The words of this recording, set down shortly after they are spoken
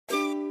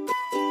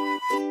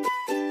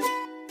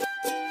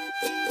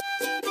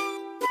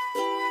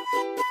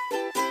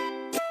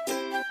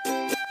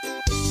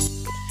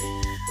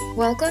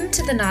Welcome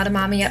to the Not a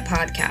Mommy Yet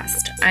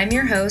podcast. I'm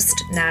your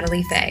host,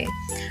 Natalie Faye.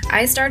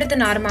 I started the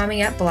Not a Mommy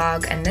Yet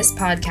blog and this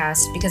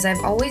podcast because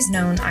I've always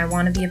known I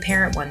want to be a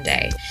parent one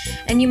day,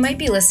 and you might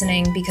be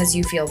listening because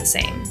you feel the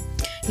same.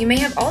 You may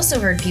have also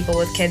heard people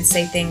with kids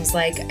say things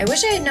like, I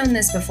wish I had known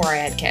this before I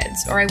had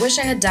kids, or I wish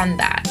I had done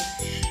that.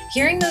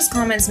 Hearing those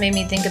comments made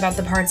me think about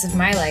the parts of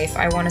my life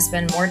I want to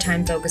spend more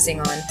time focusing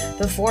on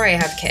before I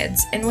have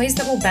kids in ways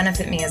that will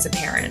benefit me as a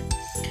parent.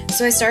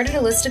 So I started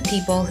a list of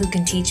people who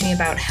can teach me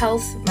about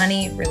health,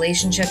 money,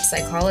 relationships,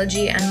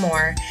 psychology, and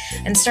more,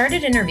 and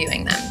started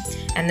interviewing them.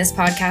 And this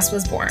podcast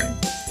was born.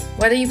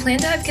 Whether you plan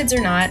to have kids or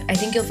not, I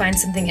think you'll find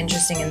something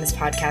interesting in this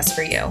podcast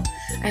for you.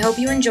 I hope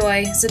you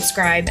enjoy,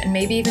 subscribe, and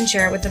maybe even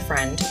share it with a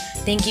friend.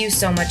 Thank you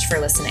so much for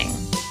listening.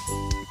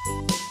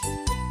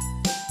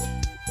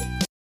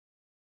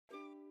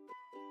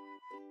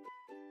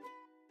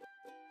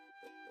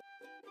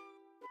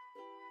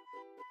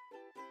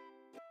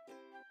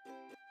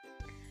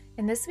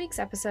 In this week's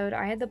episode,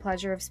 I had the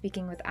pleasure of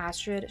speaking with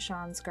Astrid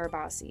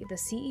Shanz-Garbasi, the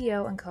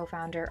CEO and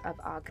co-founder of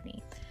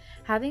Agni.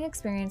 Having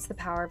experienced the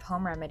power of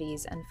home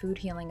remedies and food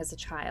healing as a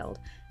child,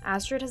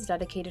 Astrid has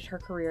dedicated her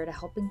career to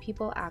helping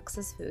people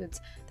access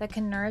foods that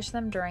can nourish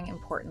them during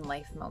important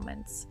life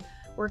moments.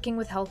 Working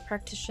with health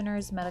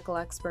practitioners, medical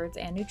experts,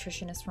 and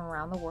nutritionists from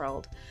around the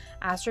world,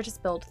 Astrid has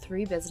built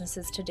 3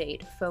 businesses to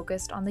date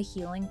focused on the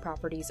healing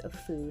properties of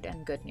food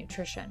and good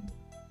nutrition.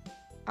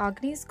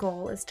 Agni's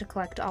goal is to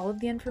collect all of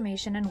the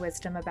information and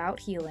wisdom about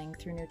healing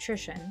through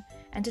nutrition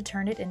and to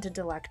turn it into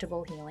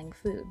delectable healing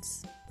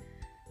foods.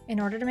 In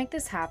order to make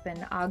this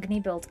happen, Agni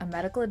built a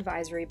medical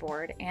advisory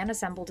board and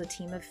assembled a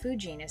team of food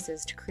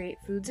geniuses to create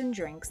foods and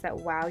drinks that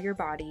wow your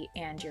body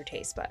and your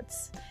taste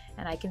buds.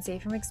 And I can say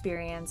from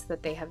experience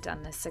that they have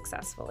done this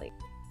successfully.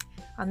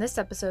 On this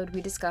episode, we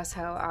discuss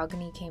how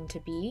Agni came to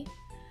be,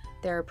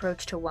 their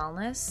approach to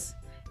wellness,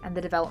 and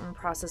the development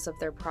process of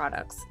their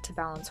products to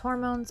balance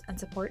hormones and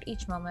support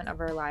each moment of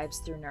our lives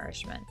through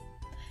nourishment.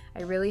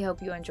 I really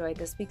hope you enjoyed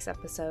this week's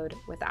episode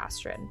with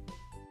Astrid.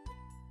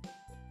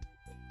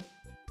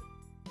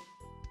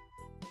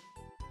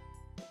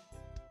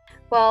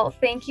 Well,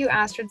 thank you,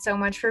 Astrid, so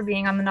much for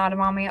being on the Not a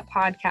Mommy Yet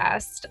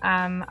podcast.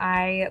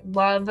 I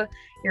love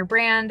your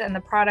brand and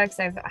the products.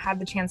 I've had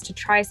the chance to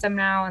try some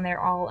now, and they're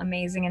all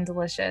amazing and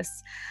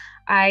delicious.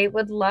 I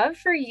would love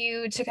for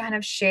you to kind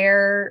of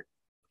share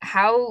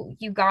how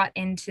you got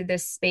into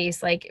this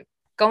space, like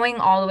going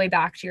all the way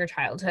back to your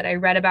childhood. I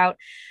read about,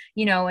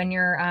 in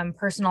your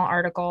personal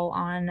article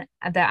on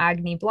the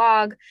Agni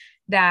blog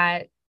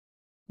that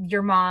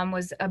your mom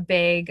was a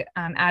big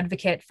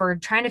advocate for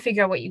trying to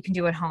figure out what you can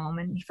do at home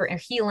and for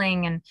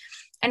healing and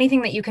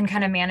anything that you can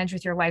kind of manage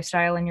with your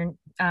lifestyle and your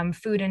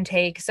food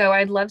intake. So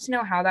I'd love to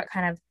know how that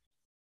kind of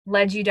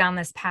led you down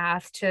this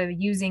path to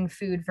using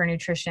food for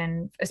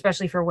nutrition,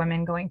 especially for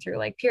women going through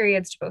like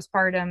periods to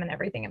postpartum and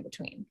everything in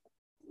between.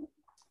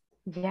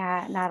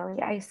 Yeah, Natalie,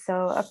 I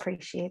so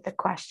appreciate the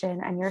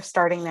question. And you're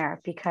starting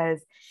there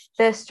because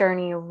this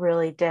journey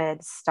really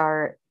did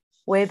start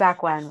way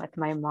back when with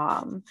my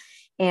mom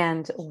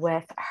and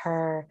with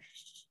her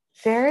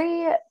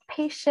very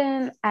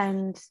patient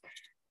and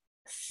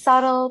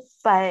subtle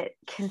but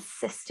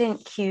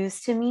consistent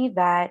cues to me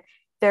that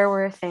there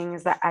were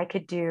things that I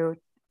could do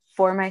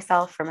for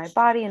myself, for my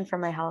body, and for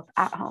my health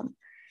at home.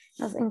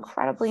 It was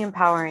incredibly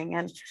empowering.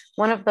 And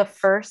one of the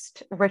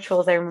first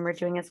rituals I remember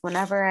doing is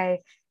whenever I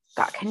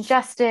got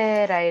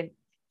congested, I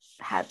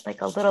had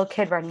like a little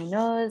kid runny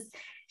nose,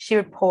 she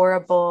would pour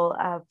a bowl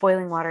of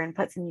boiling water and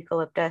put some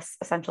eucalyptus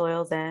essential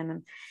oils in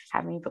and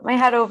have me put my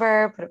head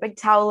over, put a big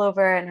towel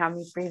over, and have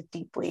me breathe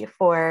deeply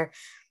for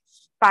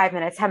 5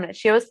 minutes, 10 minutes.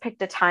 She always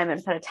picked a time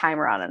and put a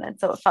timer on it.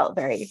 So it felt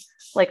very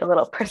like a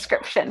little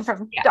prescription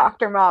from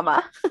Dr.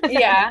 Mama.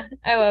 Yeah,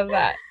 I love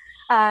that.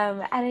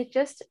 And it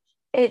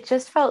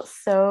just felt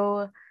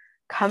so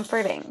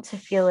comforting to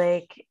feel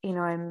like,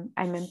 I'm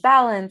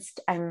imbalanced,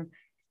 I'm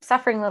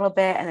suffering a little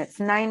bit, and it's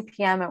 9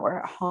 p.m. and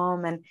we're at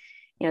home, and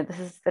this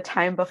is the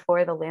time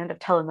before the land of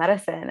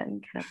telemedicine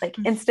and kind of like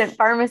instant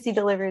pharmacy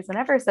deliveries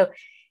whenever. So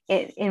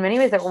in many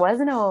ways there was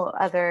no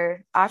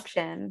other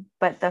option,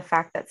 but the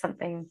fact that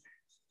something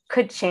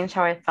could change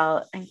how I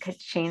felt and could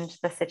change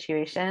the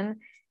situation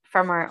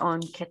from our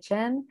own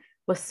kitchen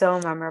was so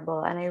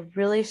memorable. And I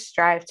really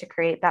strive to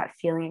create that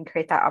feeling and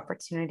create that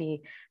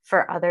opportunity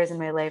for others in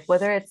my life,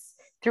 whether it's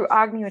through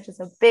Agni, which is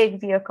a big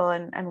vehicle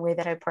and way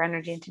that I pour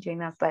energy into doing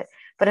that, but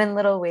in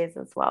little ways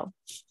as well.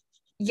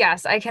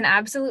 Yes, I can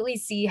absolutely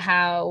see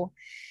how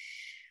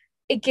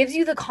it gives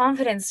you the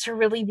confidence to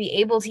really be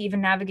able to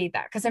even navigate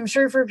that. Because I'm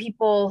sure for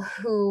people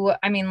who,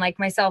 like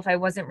myself, I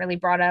wasn't really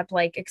brought up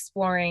like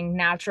exploring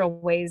natural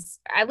ways.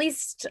 At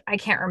least I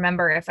can't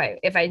remember if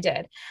I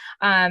did,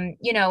 and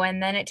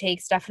then it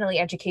takes definitely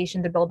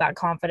education to build that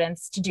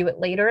confidence to do it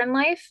later in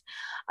life.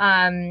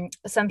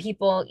 Some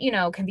people,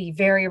 can be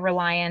very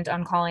reliant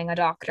on calling a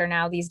doctor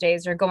now these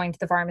days or going to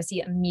the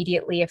pharmacy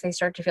immediately if they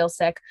start to feel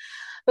sick.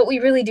 But we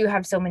really do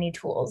have so many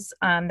tools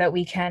that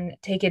we can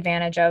take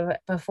advantage of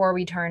before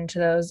we turn to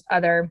those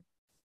other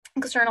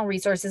external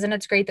resources, and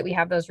it's great that we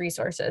have those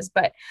resources,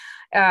 but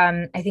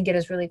I think it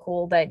is really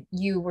cool that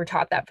you were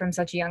taught that from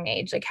such a young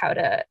age, like how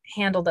to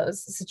handle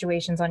those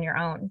situations on your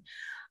own.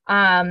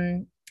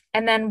 um,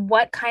 and then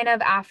what kind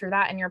of after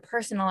that in your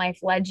personal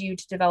life led you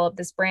to develop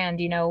this brand?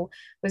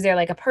 Was there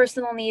like a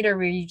personal need, or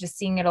were you just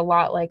seeing it a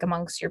lot like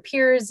amongst your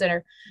peers,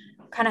 or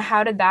kind of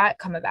how did that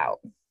come about?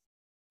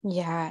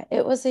 Yeah,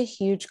 it was a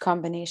huge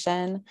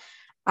combination.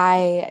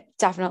 I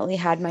definitely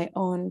had my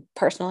own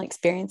personal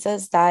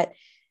experiences that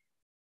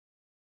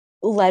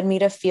led me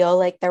to feel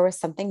like there was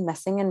something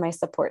missing in my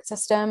support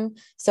system.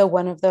 So,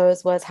 one of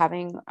those was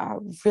having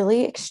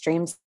really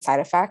extreme side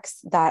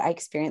effects that I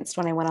experienced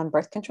when I went on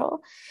birth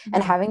control,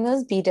 and Mhm. having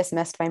those be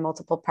dismissed by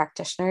multiple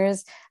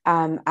practitioners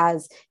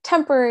as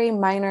temporary,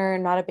 minor,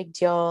 not a big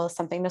deal,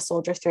 something to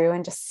soldier through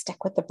and just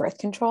stick with the birth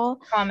control,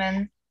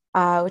 Common.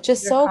 which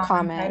is These are so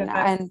common side common.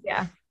 effects. And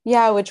Yeah.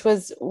 yeah, which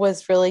was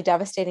really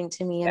devastating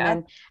to me. And Yeah.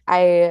 then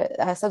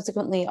I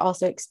subsequently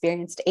also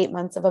experienced 8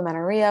 months of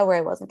amenorrhea where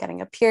I wasn't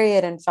getting a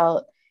period and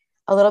felt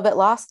a little bit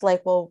lost.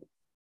 Like, well,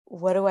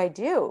 what do I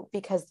do?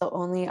 Because the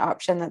only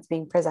option that's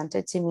being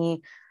presented to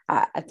me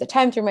at the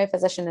time through my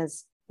physician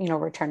is,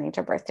 returning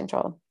to birth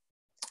control.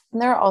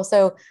 And there are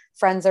also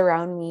friends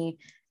around me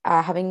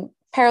having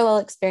parallel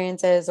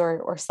experiences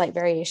or slight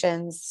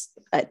variations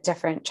at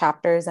different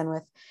chapters and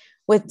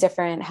with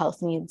different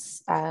health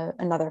needs.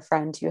 Another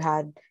friend who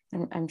had,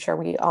 I'm sure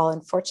we all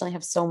unfortunately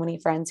have so many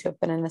friends who have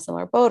been in a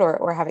similar boat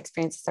or have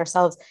experienced this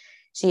ourselves.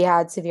 She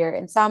had severe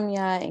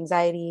insomnia,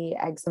 anxiety,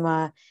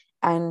 eczema,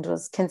 and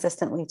was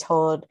consistently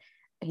told,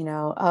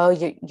 oh,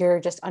 you're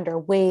just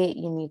underweight.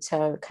 You need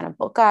to kind of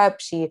bulk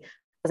up. She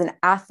was an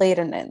athlete,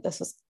 and this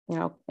was, we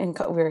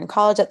were in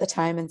college at the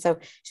time. And so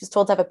she was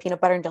told to have a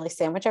peanut butter and jelly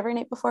sandwich every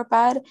night before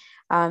bed.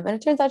 And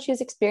it turns out she was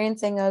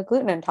experiencing a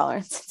gluten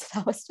intolerance. So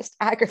that was just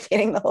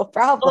aggravating the whole Oh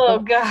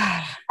problem.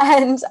 God.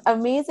 And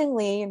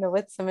amazingly,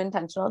 with some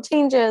intentional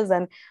changes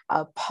and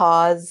a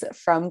pause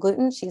from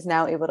gluten, she's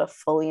now able to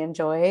fully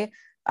enjoy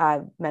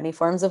many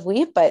forms of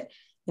wheat. But,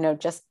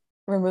 just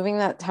removing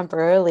that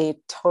temporarily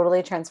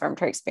totally transformed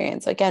her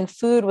experience. So again,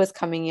 food was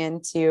coming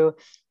in to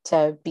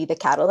be the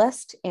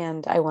catalyst.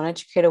 And I wanted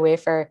to create a way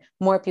for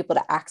more people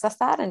to access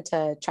that and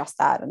to trust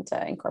that and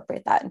to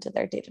incorporate that into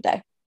their day to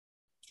day.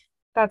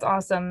 That's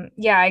awesome.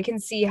 Yeah, I can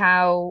see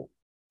how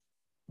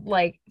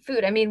like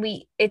food. I mean,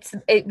 we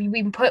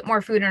put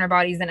more food in our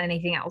bodies than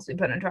anything else we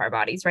put into our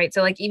bodies, right?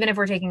 So like even if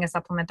we're taking a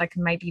supplement that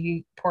might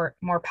be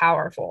more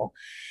powerful,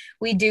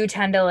 we do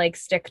tend to like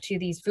stick to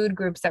these food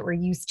groups that we're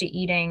used to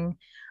eating.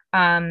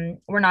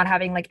 We're not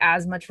having like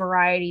as much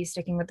variety,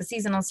 sticking with the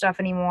seasonal stuff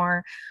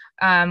anymore.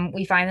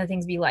 We find the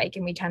things we like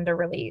and we tend to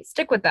really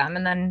stick with them.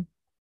 And then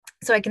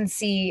so I can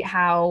see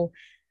how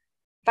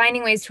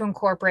finding ways to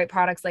incorporate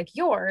products like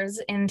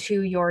yours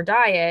into your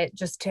diet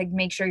just to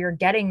make sure you're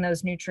getting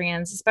those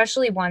nutrients,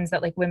 especially ones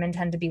that like women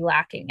tend to be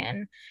lacking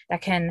in,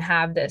 that can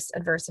have this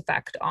adverse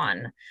effect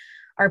on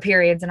our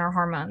periods and our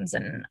hormones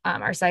and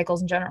our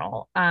cycles in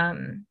general,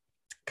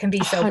 can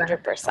be so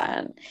beneficial.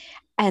 100%.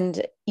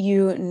 And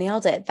you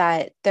nailed it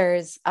that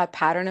there's a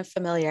pattern of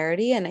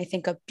familiarity. And I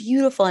think a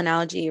beautiful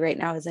analogy right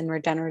now is in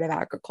regenerative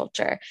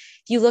agriculture.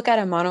 If you look at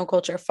a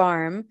monoculture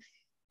farm,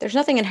 there's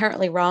nothing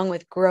inherently wrong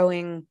with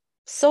growing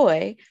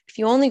soy. If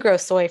you only grow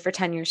soy for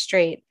 10 years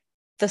straight,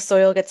 the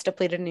soil gets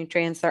depleted of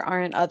nutrients.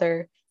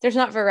 There's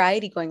not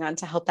variety going on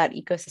to help that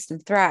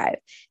ecosystem thrive.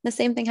 And the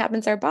same thing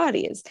happens to our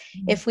bodies.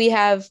 If we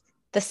have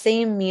the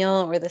same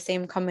meal or the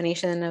same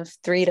combination of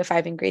 3 to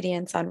 5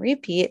 ingredients on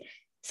repeat,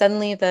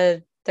 suddenly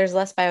there's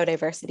less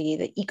biodiversity.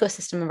 The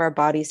ecosystem of our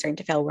body is starting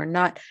to fail. We're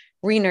not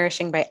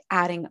renourishing by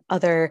adding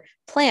other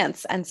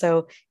plants. And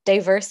so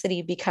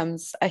diversity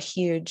becomes a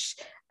huge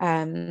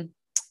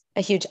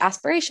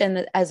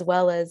aspiration, as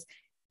well as,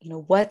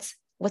 what's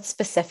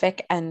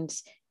specific and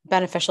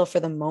beneficial for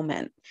the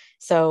moment.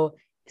 So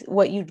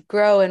what you'd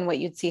grow and what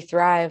you'd see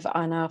thrive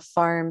on a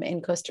farm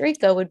in Costa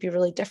Rica would be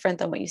really different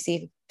than what you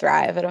see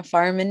thrive at a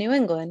farm in New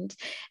England.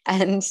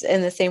 And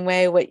in the same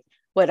way,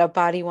 what a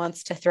body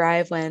wants to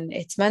thrive when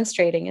it's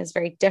menstruating is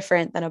very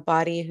different than a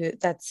body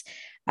that's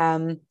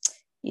an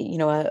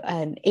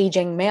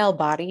aging male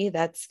body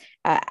that's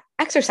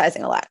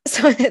exercising a lot.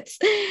 So it's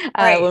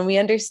Right. when we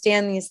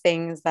understand these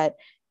things that,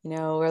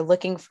 we're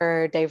looking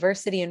for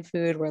diversity in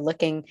food, we're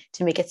looking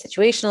to make it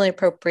situationally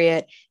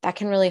appropriate, that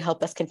can really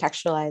help us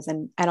contextualize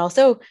and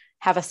also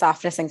have a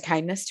softness and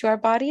kindness to our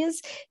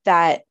bodies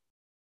that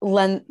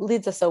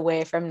leads us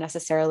away from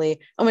necessarily,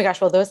 oh my gosh,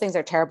 well, those things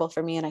are terrible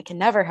for me and I can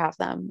never have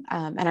them.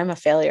 And I'm a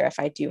failure if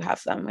I do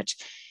have them, which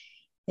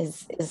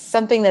is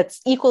something that's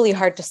equally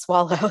hard to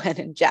swallow and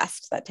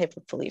ingest, that type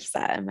of belief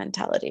set and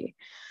mentality.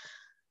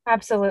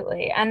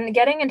 Absolutely. And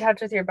getting in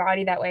touch with your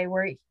body that way,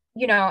 where,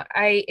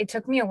 it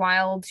took me a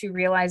while to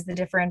realize the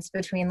difference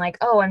between like,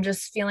 oh, I'm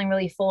just feeling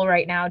really full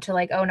right now, to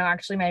like, oh no,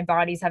 actually my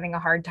body's having a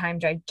hard time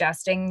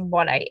digesting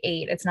what I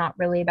ate. It's not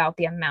really about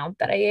the amount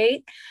that I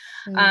ate.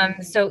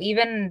 So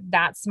even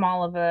that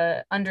small of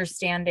a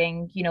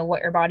understanding,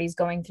 what your body's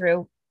going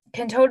through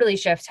can totally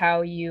shift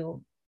how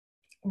you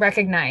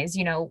recognize,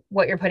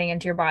 what you're putting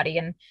into your body.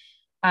 And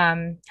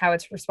how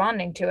it's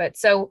responding to it.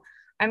 So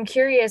I'm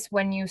curious,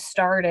 when you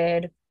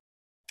started,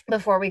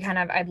 before we kind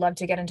of, I'd love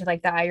to get into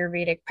like the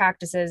Ayurvedic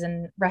practices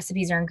and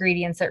recipes or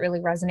ingredients that really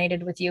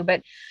resonated with you,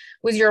 but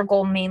was your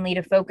goal mainly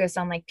to focus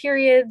on like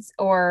periods,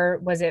 or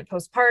was it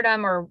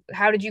postpartum, or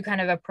how did you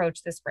kind of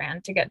approach this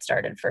brand to get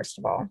started, first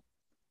of all?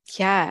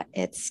 Yeah,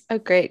 it's a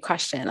great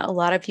question. A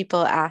lot of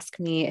people ask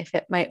me if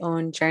my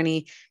own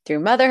journey through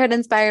motherhood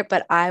inspired,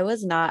 but I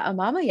was not a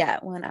mama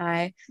yet when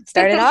I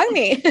started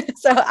Agni.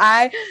 So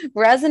I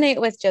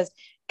resonate with just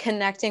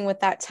connecting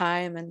with that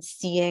time and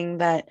seeing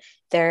that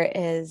there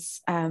is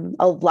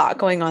a lot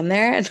going on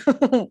there and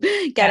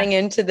Yeah. getting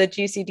into the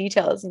juicy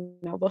details,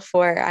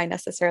 before I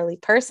necessarily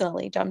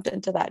personally jumped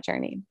into that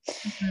journey.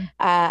 Mhm.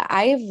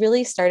 I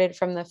really started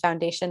from the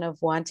foundation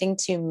of wanting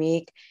to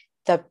make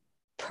the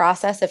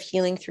process of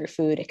healing through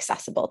food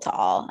accessible to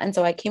all. And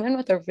so I came in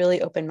with a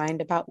really open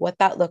mind about what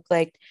that looked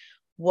like,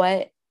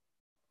 what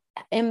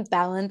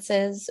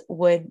imbalances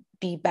would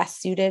be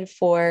best suited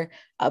for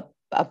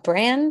a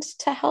brand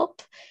to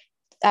help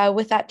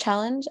with that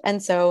challenge.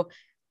 And so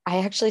I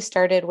actually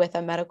started with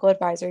a medical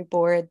advisory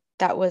board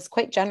that was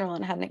quite general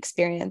and had an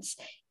experience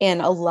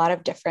in a lot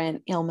of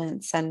different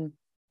ailments and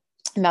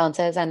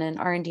imbalances, and an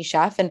R&D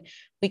chef. And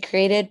we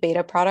created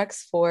beta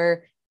products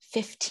for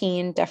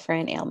 15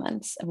 different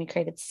ailments, and we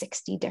created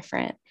 60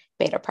 different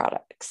beta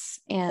products.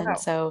 And Wow.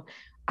 so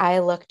I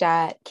looked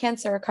at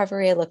cancer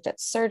recovery, I looked at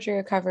surgery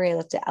recovery, I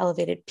looked at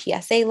elevated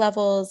PSA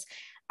levels.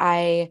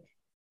 I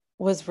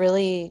was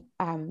really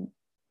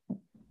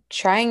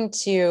trying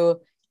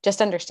to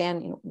just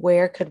understand,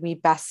 where could we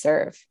best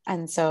serve.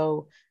 And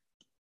so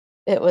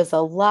it was a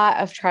lot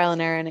of trial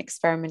and error and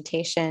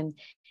experimentation.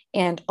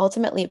 And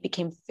ultimately, it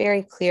became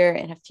very clear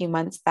in a few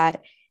months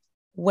that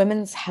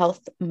women's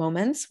health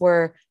moments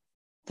were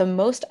the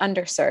most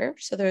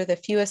underserved. So there were the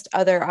fewest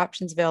other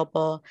options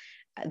available.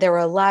 There were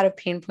a lot of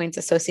pain points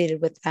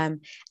associated with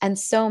them. And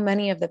so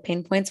many of the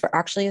pain points were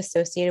actually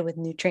associated with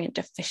nutrient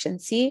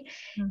deficiency,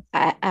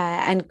 Mm.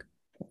 and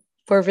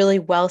were really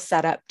well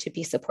set up to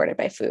be supported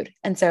by food.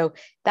 And so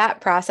that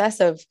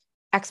process of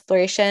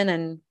exploration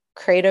and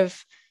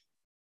creative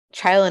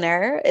trial and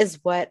error is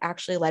what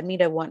actually led me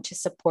to want to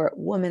support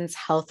women's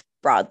health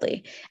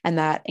broadly. And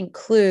that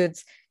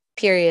includes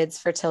periods,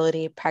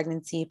 fertility,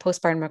 pregnancy,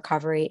 postpartum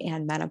recovery,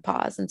 and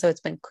menopause. And so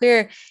it's been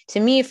clear to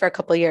me for a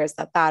couple of years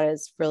that that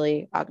is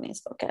really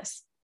Agni's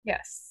focus.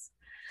 Yes.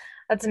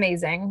 That's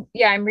amazing.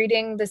 Yeah, I'm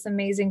reading this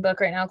amazing book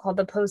right now called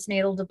The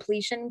Postnatal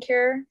Depletion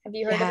Cure. Have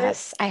you heard of it?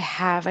 Yes, I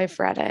have. I've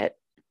read it.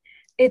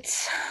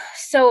 It's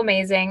so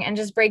amazing and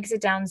just breaks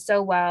it down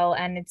so well.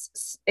 And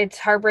it's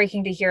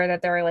heartbreaking to hear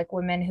that there are like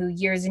women who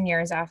years and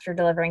years after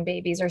delivering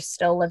babies are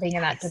still living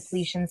in that Yes.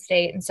 depletion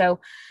state. And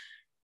so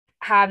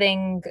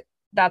having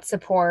that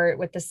support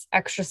with this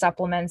extra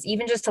supplements,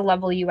 even just to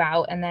level you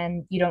out, and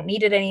then you don't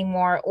need it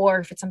anymore, or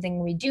if it's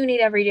something we do need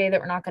every day that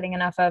we're not getting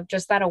enough of,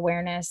 just that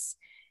awareness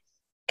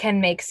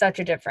can make such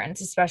a difference,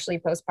 especially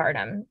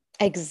postpartum.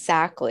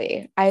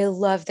 Exactly. I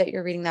love that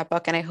you're reading that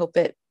book, and I hope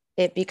it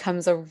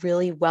becomes a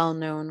really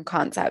well-known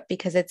concept,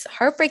 because it's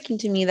heartbreaking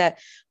to me that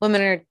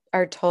women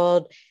are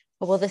told,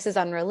 well, this is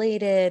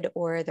unrelated,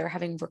 or they're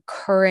having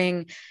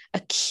recurring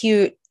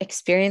acute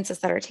experiences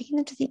that are taking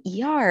them to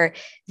the ER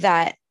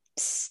that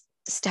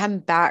stem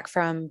back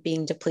from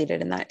being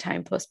depleted in that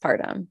time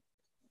postpartum.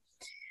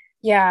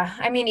 Yeah,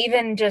 I mean,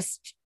 even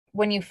just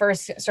when you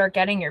first start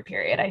getting your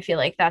period, I feel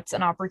like that's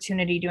an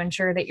opportunity to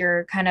ensure that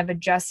you're kind of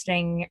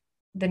adjusting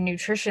the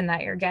nutrition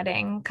that you're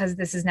getting, because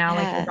this is now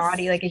like your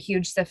body, Yes. like a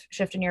huge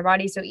shift in your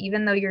body. So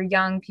even though you're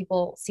young,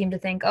 people seem to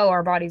think, oh,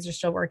 our bodies are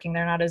still working,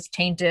 they're not as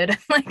tainted.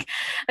 Like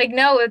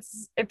no,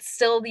 it's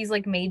still these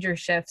like major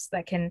shifts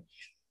that can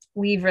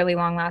leave really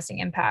long lasting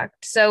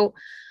impact.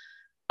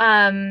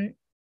 Um,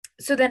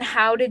 so then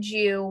how did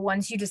you,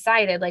 once you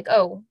decided like,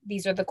 oh,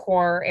 these are the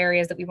core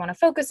areas that we want to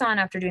focus on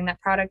after doing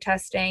that product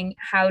testing,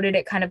 how did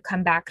it kind of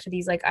come back to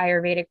these like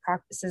Ayurvedic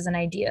practices and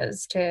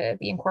ideas to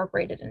be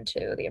incorporated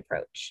into the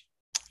approach?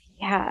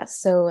 Yeah.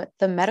 So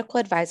the medical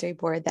advisory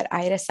board that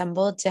I had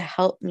assembled to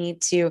help me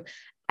to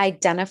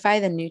identify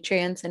the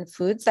nutrients and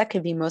foods that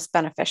could be most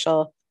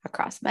beneficial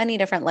across many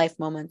different life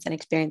moments and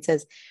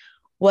experiences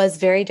was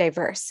very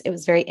diverse. It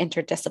was very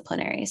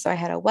interdisciplinary. So I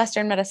had a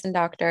Western medicine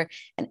doctor,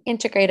 an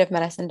integrative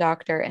medicine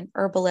doctor, an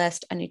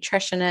herbalist, a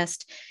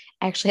nutritionist.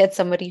 I actually had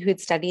somebody who'd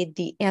studied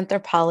the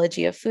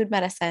anthropology of food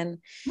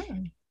medicine,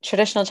 Hmm.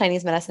 traditional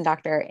Chinese medicine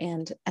doctor,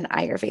 and an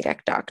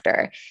Ayurvedic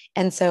doctor.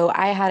 And so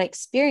I had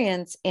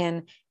experience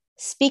in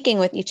speaking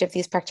with each of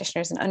these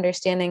practitioners and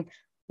understanding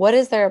what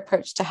is their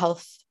approach to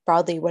health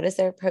broadly, what is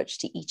their approach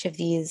to each of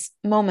these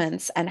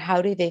moments, and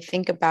how do they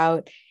think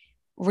about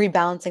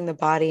rebalancing the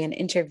body and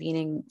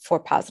intervening for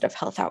positive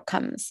health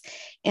outcomes.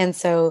 And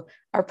so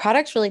our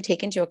products really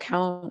take into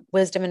account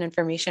wisdom and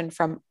information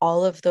from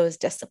all of those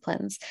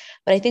disciplines.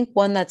 But I think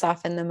one that's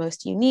often the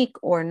most unique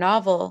or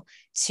novel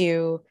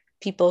to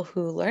people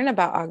who learn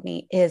about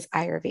Agni is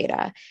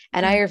Ayurveda.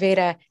 And Hmm.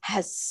 Ayurveda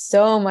has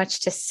so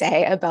much to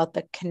say about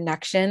the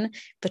connection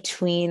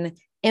between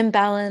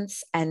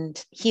imbalance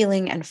and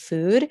healing and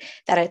food,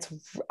 that it's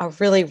a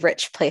really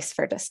rich place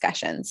for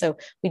discussion. So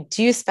we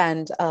do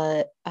spend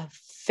a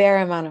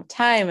fair amount of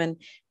time and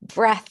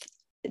breath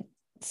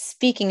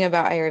speaking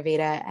about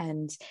Ayurveda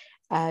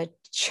and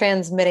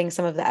transmitting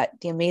some of the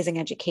amazing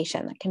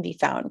education that can be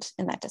found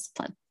in that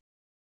discipline.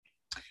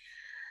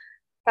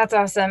 That's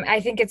awesome. I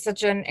think it's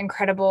such an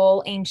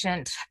incredible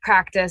ancient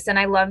practice. And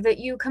I love that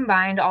you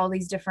combined all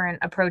these different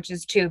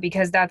approaches too,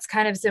 because that's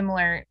kind of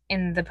similar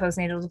in the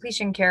postnatal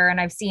depletion care. And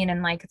I've seen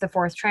in like the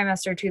fourth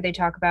trimester too, they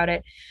talk about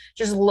it,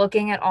 just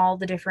looking at all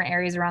the different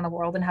areas around the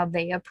world and how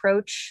they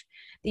approach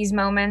these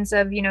moments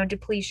of,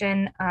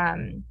 depletion.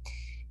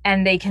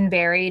 And they can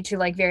vary to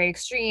like very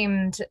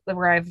extreme to,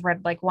 where I've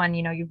read like one,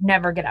 you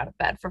never get out of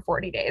bed for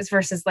 40 days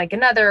versus like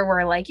another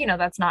where like,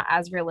 that's not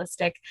as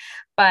realistic,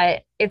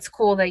 but it's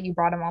cool that you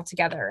brought them all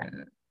together.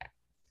 And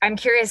I'm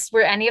curious,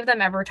 were any of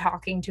them ever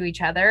talking to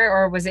each other,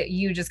 or was it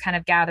you just kind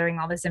of gathering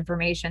all this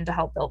information to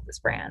help build this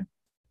brand?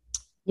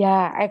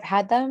 Yeah, I've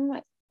had them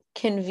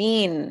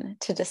convene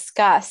to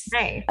discuss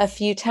Nice. a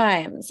few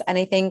times. And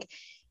I think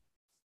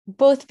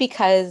both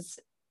because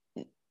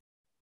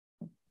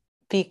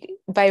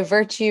by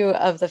virtue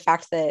of the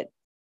fact that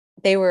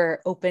they were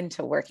open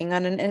to working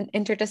on an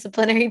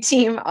interdisciplinary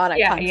team on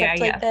a concept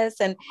like this,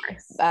 and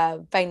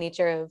by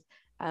nature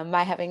of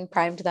my having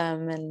primed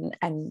them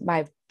and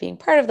my being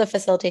part of the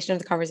facilitation of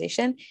the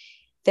conversation,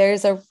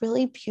 there's a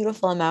really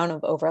beautiful amount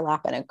of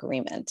overlap and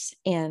agreement.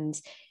 And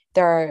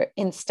there are,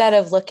 instead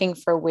of looking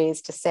for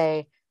ways to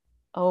say,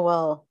 oh,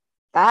 well,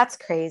 that's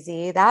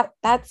crazy, that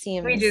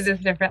seems, we do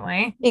this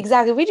differently.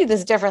 Exactly, we do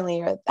this differently,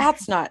 or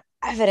that's not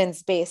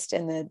evidence-based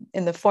in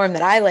the form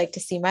that I like to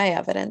see my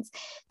evidence.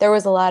 There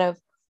was a lot of,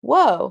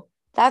 whoa,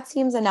 that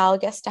seems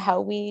analogous to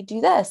how we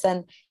do this.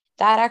 And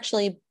that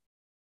actually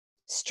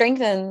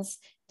strengthens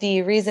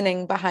the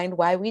reasoning behind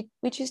why we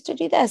choose to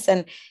do this.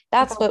 And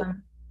that's what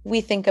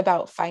we think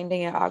about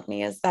finding at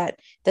Agni, is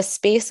that the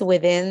space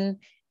within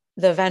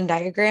the Venn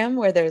diagram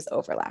where there's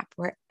overlap,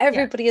 where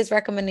everybody is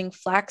recommending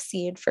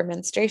flaxseed for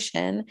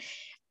menstruation.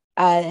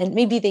 And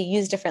maybe they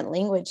use different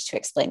language to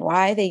explain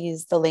why. They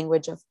use the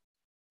language of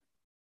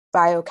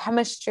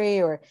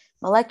biochemistry or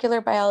molecular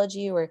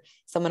biology, or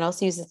someone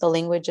else uses the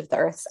language of the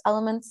earth's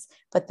elements,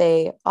 but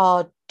they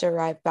all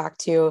derive back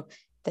to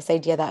this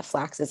idea that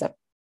flax is a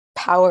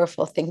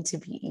powerful thing to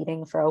be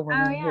eating for a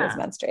woman who is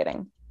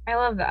menstruating. I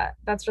love that.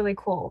 That's really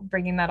cool,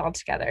 bringing that all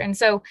together. And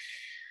so,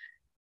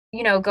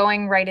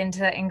 going right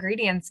into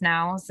ingredients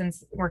now,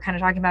 since we're kind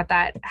of talking about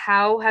that,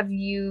 how have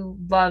you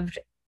loved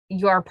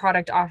your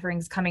product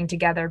offerings coming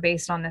together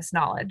based on this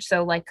knowledge?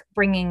 So like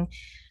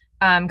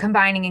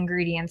combining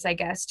ingredients, I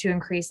guess, to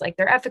increase like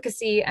their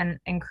efficacy and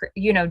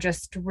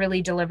just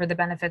really deliver the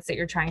benefits that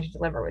you're trying to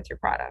deliver with your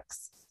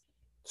products.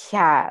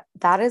 Yeah,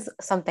 that is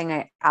something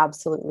I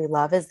absolutely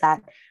love, is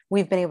that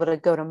we've been able to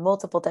go to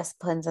multiple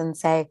disciplines and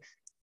say,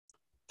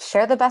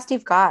 share the best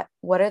you've got.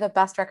 What are the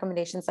best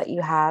recommendations that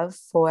you have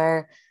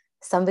for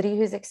somebody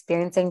who's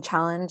experiencing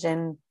challenge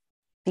in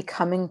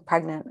becoming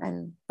pregnant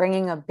and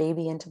bringing a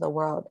baby into the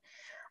world?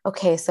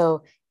 Okay,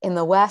 so in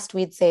the West,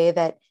 we'd say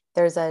that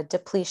there's a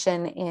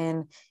depletion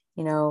in,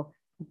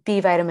 B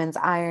vitamins,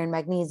 iron,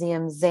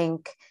 magnesium,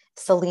 zinc,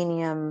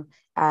 selenium,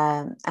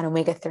 and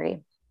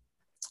omega-3.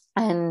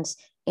 And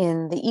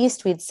in the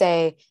East, we'd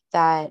say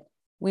that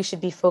we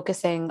should be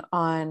focusing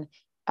on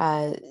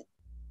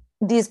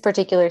these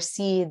particular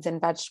seeds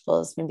and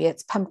vegetables. Maybe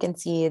it's pumpkin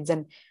seeds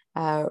and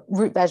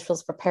root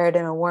vegetables prepared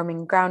in a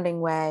warming, grounding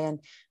way. And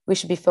we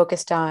should be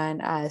focused on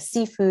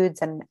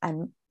seafoods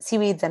and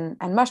seaweeds and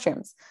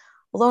mushrooms.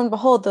 Lo and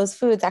behold, those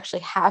foods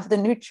actually have the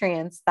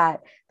nutrients that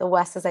the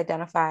West has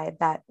identified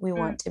that we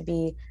want to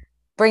be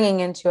bringing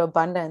into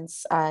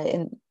abundance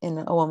in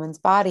a woman's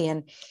body.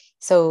 And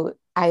so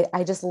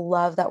I just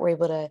love that we're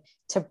able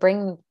to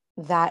bring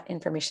that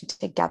information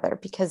together,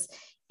 because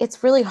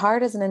it's really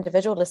hard as an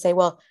individual to say,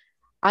 well,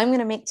 I'm going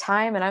to make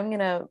time and I'm going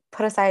to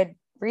put aside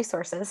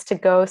resources to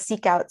go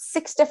seek out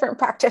 6 different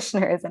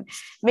practitioners and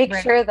make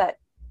sure that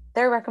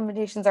their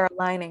recommendations are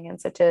aligning.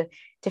 And so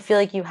to feel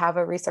like you have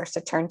a resource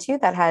to turn to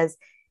that has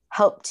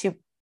helped to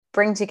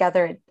bring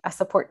together a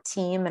support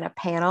team and a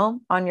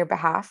panel on your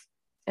behalf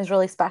is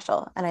really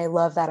special. And I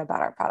love that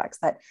about our products,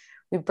 that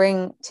we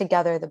bring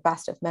together the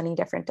best of many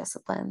different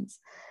disciplines.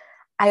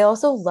 I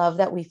also love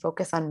that we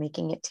focus on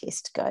making it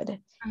taste good.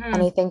 Mm-hmm.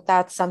 And I think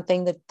that's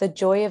something that the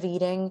joy of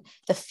eating,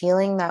 the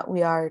feeling that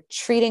we are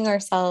treating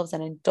ourselves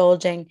and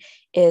indulging,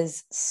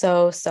 is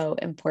so, so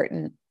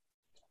important.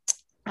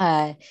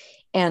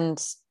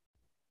 And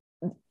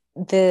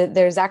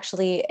there's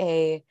actually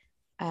a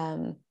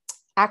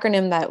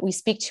acronym that we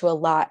speak to a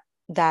lot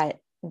that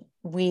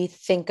we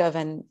think of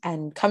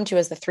and come to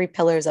as the 3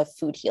 pillars of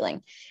food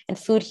healing. And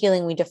food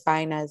healing we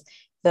define as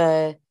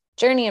the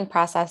journey and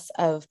process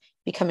of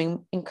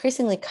becoming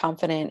increasingly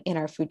confident in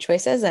our food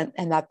choices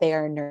and that they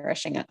are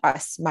nourishing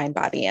us, mind,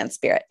 body, and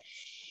spirit.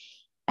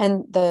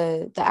 And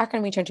the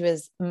acronym we turn to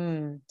is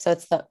So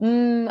it's the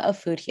of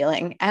food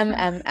healing,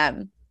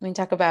 MMM. We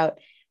talk about,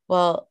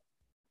 well,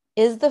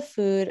 is the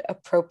food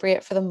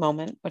appropriate for the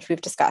moment, which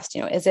we've discussed?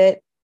 Is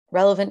it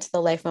relevant to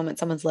the life moment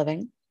someone's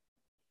living?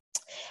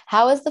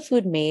 How is the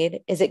food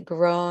made? Is it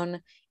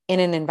grown in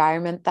an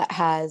environment that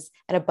has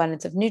an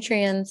abundance of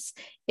nutrients?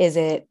 Is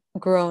it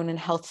grown in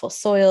healthful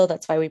soil?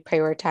 That's why we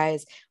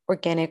prioritize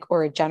organic or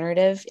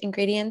regenerative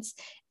ingredients.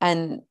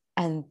 And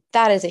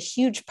that is a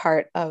huge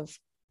part of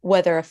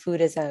whether a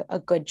food is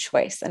a good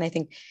choice. And I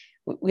think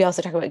we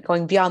also talk about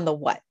going beyond the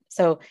what.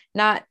 So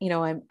not,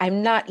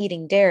 I'm not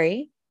eating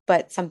dairy,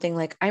 but something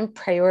like I'm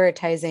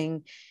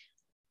prioritizing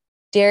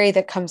dairy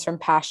that comes from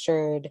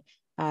pastured,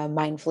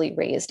 mindfully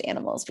raised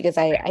animals, because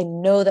I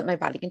know that my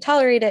body can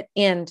tolerate it,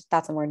 and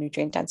that's a more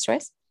nutrient dense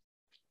choice.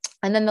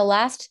 And then the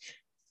last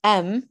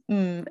in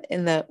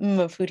the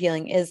of food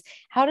healing is,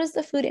 how does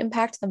the food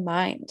impact the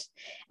mind?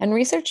 And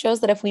research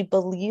shows that if we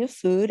believe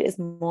food is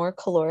more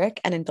caloric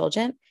and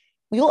indulgent,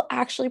 we will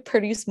actually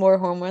produce more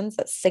hormones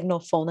that signal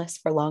fullness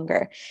for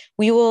longer.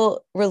 We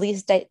will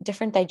release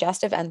different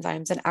digestive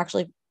enzymes and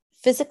actually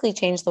physically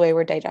change the way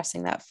we're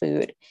digesting that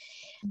food.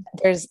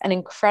 There's an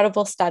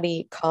incredible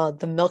study called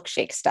the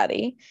milkshake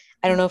study.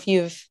 I don't know if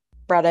you've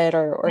read it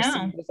or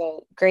seen. There's a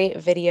great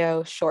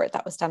video short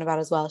that was done about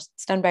as well.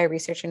 It's done by a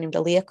researcher named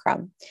Aaliyah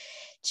Crum.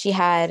 She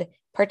had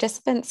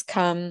participants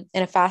come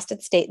in a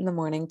fasted state in the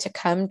morning to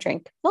come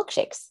drink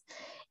milkshakes.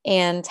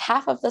 And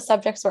half of the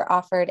subjects were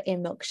offered a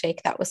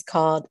milkshake that was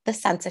called the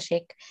Sensa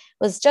Shake. It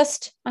was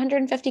just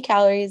 150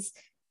 calories,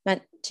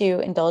 meant to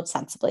indulge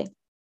sensibly.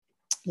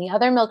 The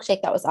other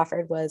milkshake that was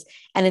offered was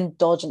an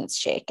indulgence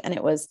shake, and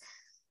it was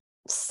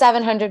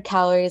 700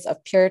 calories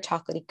of pure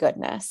chocolatey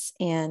goodness.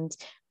 And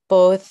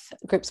both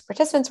groups of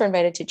participants were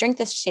invited to drink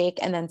this shake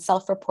and then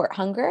self-report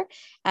hunger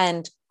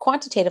and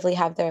quantitatively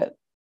have the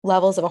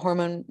levels of a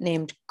hormone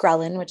named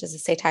ghrelin, which is a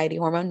satiety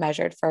hormone,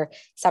 measured for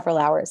several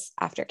hours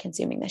after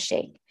consuming the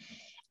shake.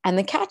 And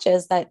the catch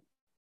is that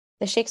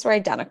the shakes were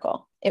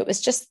identical. It was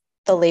just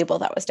the label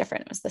that was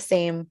different. It was the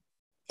same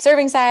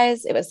serving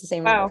size. It was the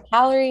same number of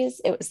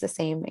calories. It was the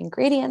same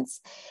ingredients.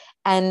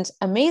 And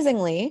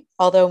amazingly,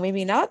 although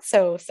maybe not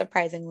so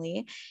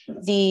surprisingly,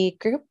 the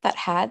group that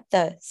had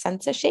the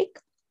Sensa Shake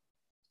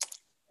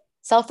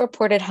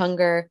self-reported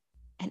hunger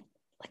and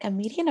like a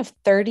median of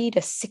 30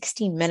 to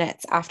 60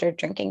 minutes after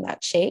drinking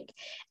that shake.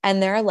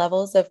 And their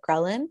levels of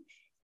ghrelin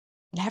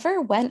never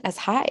went as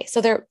high.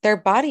 So their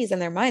bodies and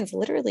their minds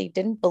literally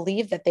didn't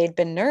believe that they'd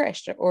been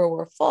nourished or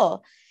were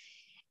full.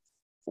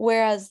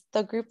 Whereas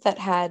the group that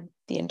had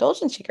the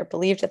indulgence shake or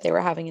believed that they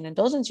were having an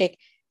indulgence shake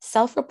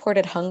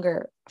self-reported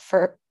hunger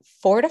for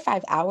 4 to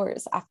 5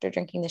 hours after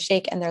drinking the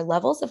shake, and their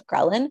levels of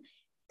ghrelin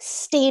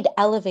stayed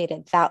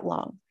elevated that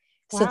long.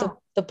 Wow. So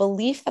the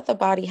belief that the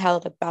body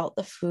held about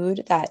the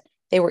food that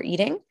they were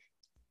eating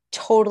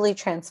totally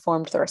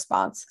transformed the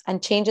response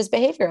and changes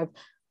behavior of,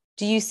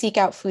 do you seek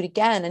out food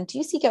again? And do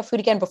you seek out food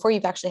again before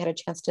you've actually had a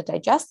chance to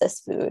digest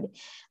this food?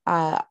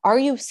 Are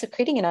you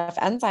secreting enough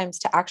enzymes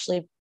to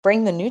actually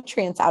bring the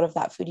nutrients out of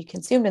that food you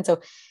consumed? And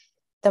so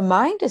the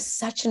mind is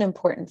such an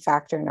important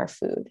factor in our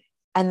food.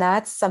 And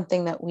that's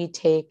something that we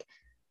take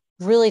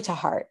really to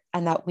heart,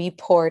 and that we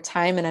pour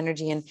time and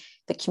energy in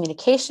the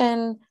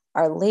communication,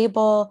 our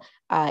label,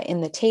 in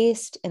the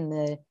taste, in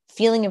the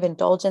feeling of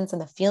indulgence,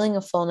 and the feeling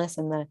of fullness,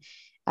 and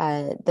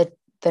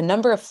the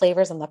number of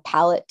flavors on the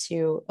palate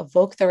to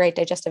evoke the right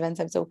digestive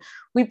enzymes. So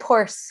we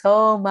pour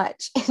so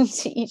much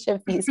into each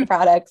of these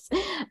products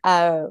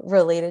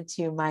related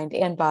to mind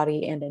and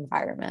body and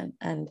environment.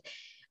 And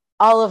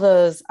all of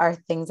those are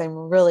things I'm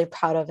really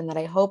proud of, and that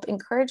I hope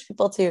encourage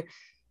people to,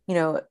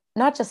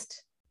 not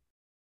just,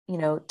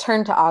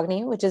 turn to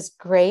Agni, which is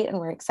great, and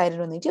we're excited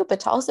when they do,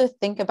 but to also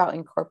think about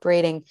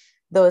incorporating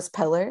those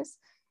pillars,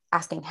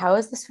 asking, how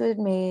is this food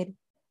made?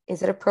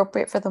 Is it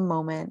appropriate for the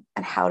moment?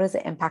 And how does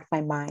it impact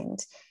my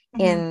mind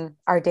in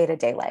our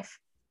day-to-day life?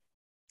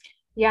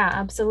 Yeah,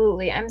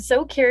 absolutely. I'm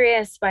so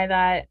curious by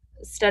that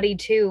study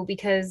too,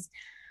 because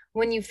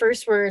when you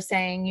first were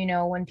saying,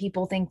 when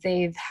people think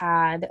they've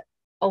had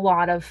a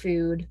lot of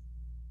food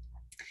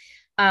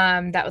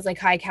that was like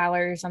high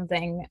calorie or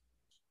something,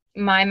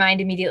 my mind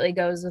immediately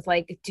goes with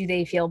like, do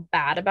they feel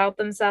bad about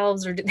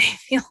themselves, or do they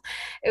feel,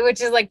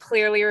 which is like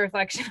clearly a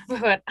reflection of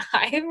what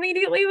I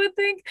immediately would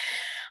think.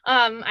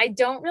 I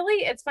don't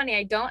really, it's funny,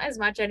 I don't as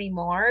much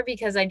anymore,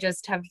 because I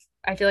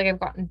feel like I've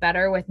gotten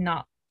better with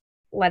not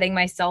letting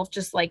myself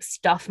just like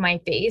stuff my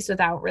face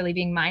without really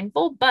being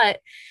mindful.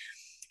 But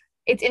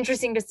it's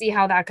interesting to see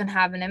how that can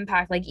have an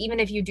impact. Like, even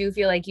if you do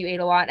feel like you ate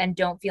a lot and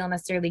don't feel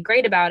necessarily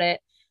great about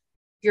it,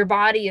 your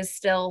body is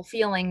still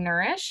feeling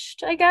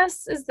nourished, I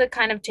guess, is the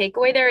kind of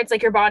takeaway there. It's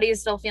like your body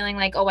is still feeling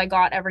like, oh, I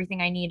got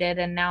everything I needed,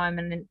 and now I'm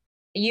going to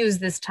use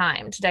this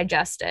time to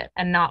digest it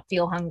and not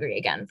feel hungry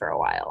again for a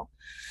while.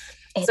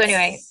 So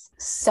anyway,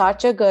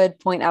 such a good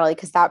point, Natalie,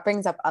 because that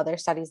brings up other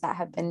studies that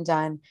have been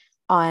done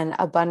on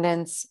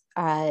abundance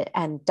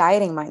and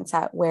dieting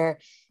mindset, where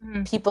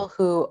people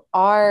who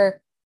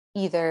are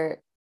either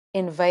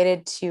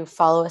invited to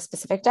follow a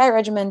specific diet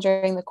regimen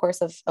during the course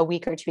of a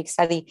week or 2 week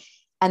study,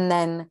 and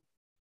then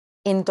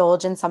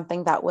indulge in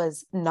something that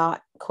was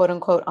not quote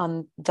unquote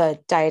on the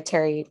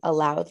dietary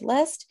allowed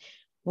list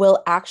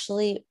will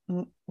actually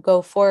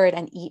go forward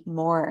and eat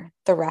more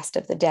the rest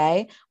of the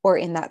day or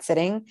in that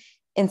sitting.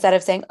 Instead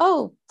of saying,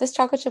 oh, this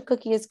chocolate chip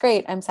cookie is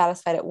great, I'm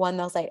satisfied at one,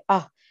 they'll say,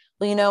 oh,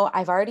 well,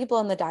 I've already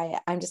blown the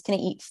diet, I'm just going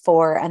to eat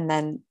 4 and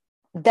then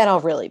I'll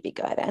really be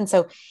good. And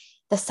so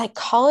the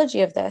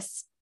psychology of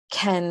this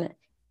can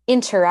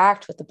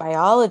interact with the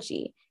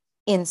biology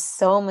in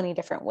so many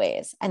different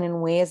ways, and in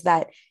ways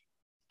that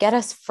get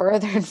us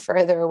further and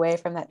further away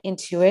from that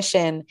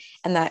intuition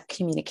and that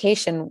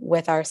communication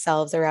with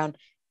ourselves around,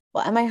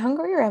 well, am I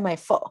hungry or am I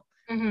full?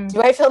 Mm-hmm.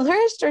 Do I feel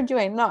nourished or do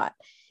I not?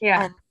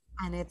 Yeah.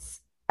 And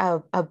it's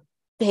a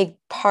big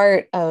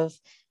part of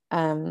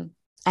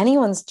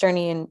anyone's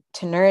journey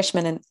into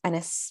nourishment, and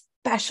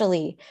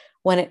especially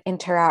when it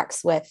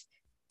interacts with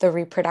the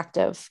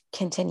reproductive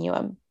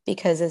continuum.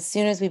 Because as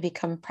soon as we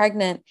become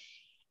pregnant,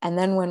 and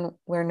then when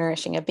we're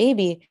nourishing a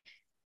baby,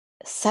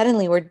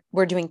 suddenly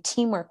we're doing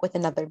teamwork with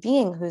another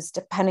being who's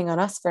depending on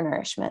us for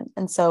nourishment.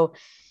 And so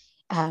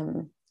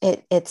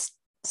it's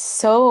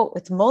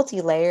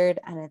multi-layered,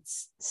 and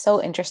it's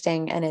so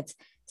interesting, and it's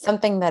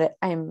something that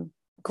I'm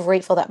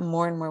grateful that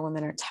more and more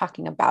women are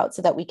talking about,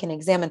 so that we can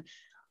examine,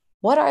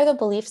 what are the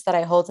beliefs that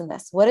I hold in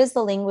this? What is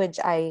the language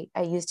I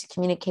use to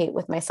communicate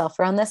with myself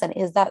around this? And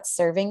is that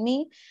serving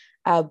me,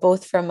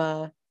 both from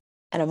an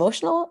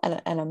emotional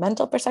and a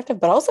mental perspective,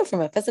 but also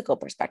from a physical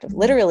perspective?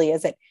 Literally,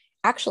 is it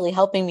actually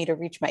helping me to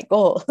reach my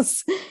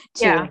goals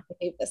to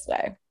behave this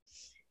way?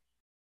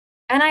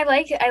 And I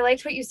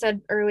liked what you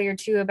said earlier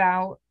too,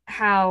 about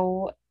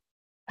how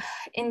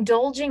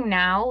indulging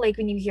now, like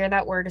when you hear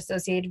that word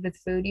associated with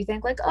food, you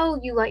think like, oh,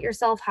 you let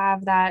yourself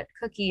have that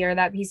cookie or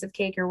that piece of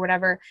cake or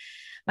whatever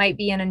might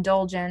be an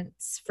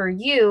indulgence for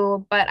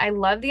you. But I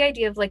love the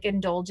idea of like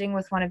indulging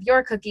with one of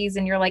your cookies,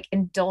 and you're like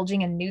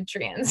indulging in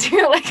nutrients.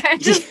 You're like, I'm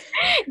just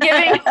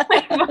giving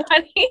my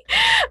body,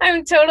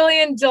 I'm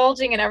totally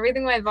indulging in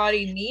everything my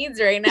body needs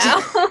right now.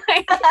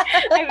 Like,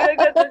 I feel like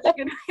that's such a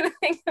good way to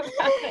think about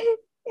it.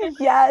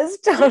 Yes,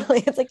 totally.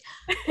 It's like,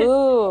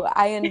 ooh,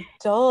 I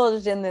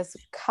indulged in this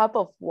cup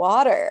of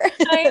water.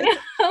 I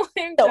know.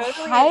 I'm So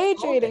totally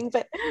hydrating,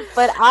 but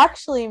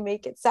actually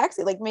make it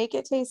sexy, like make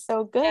it taste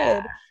so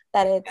good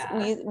that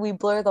it's we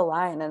blur the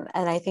line.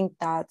 And I think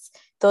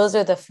those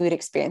are the food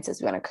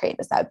experiences we want to create,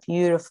 is that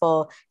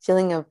beautiful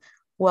feeling of,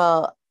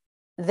 well,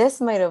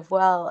 this might have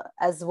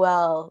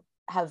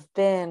have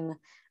been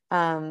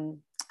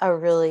a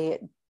really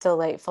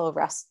delightful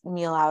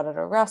meal out at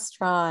a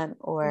restaurant,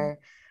 or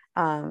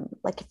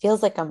like it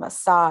feels like a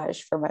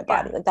massage for my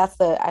body. Like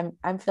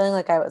I'm feeling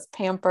like I was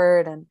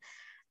pampered, and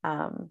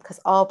because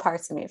all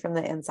parts of me from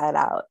the inside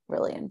out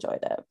really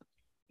enjoyed it.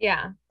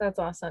 Yeah, that's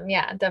awesome.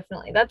 Yeah,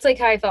 definitely. That's like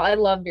how I felt. I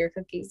love your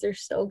cookies. They're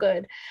so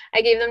good.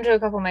 I gave them to a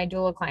couple of my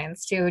doula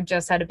clients too, who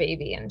just had a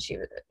baby, and she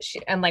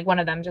and like one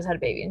of them just had a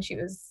baby, and she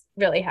was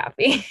really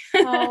happy.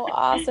 Oh,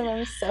 awesome.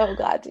 I'm so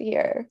glad to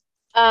hear.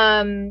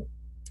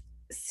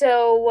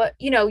 So,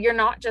 you're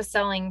not just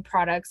selling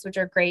products, which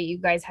are great. You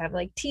guys have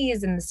like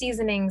teas and the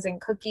seasonings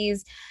and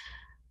cookies,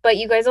 but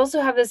you guys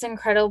also have this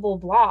incredible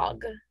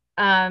blog.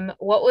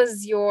 What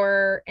was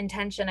your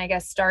intention, I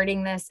guess,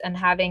 starting this and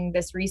having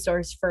this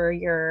resource for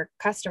your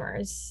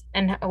customers?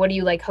 And what do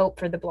you like hope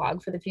for the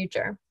blog for the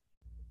future?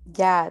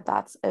 Yeah,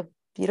 that's a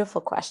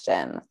beautiful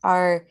question.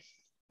 Our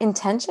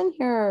intention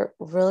here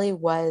really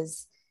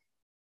was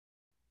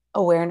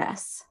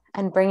awareness,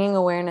 and bringing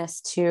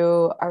awareness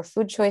to our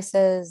food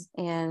choices,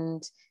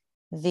 and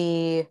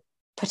the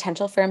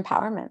potential for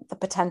empowerment, the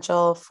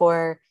potential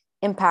for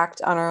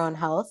impact on our own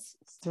health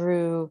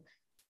through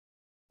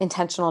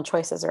intentional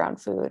choices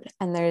around food.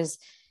 And there's,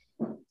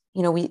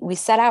 we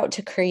set out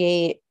to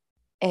create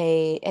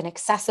an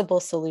accessible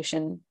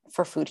solution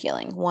for food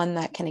healing, one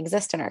that can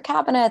exist in our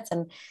cabinets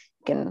and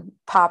you can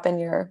pop in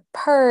your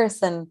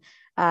purse and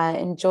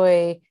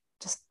enjoy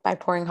just by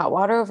pouring hot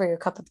water over your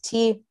cup of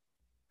tea.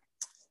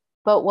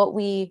 But what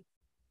we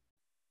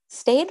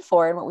stayed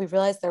for, and what we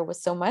realized there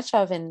was so much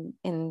of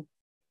in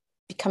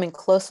becoming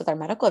close with our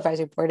medical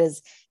advisory board,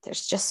 is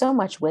there's just so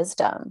much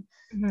wisdom.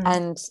 Mm-hmm.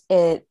 And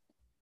it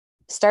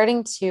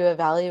starting to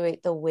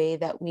evaluate the way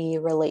that we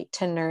relate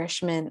to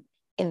nourishment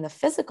in the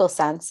physical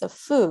sense of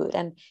food.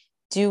 And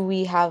do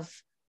we have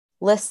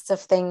lists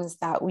of things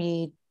that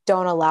we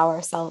don't allow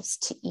ourselves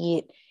to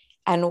eat,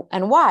 and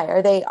why?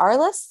 Are they our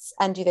lists,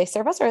 and do they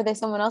serve us, or are they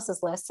someone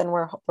else's lists and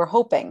we're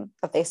hoping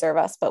that they serve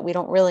us, but we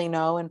don't really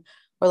know and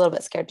we're a little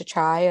bit scared to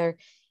try? Or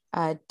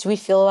do we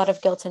feel a lot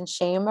of guilt and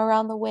shame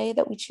around the way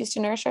that we choose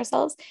to nourish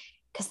ourselves?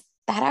 Because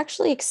that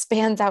actually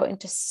expands out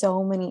into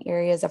so many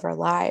areas of our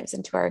lives,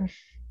 into our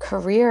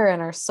career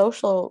and our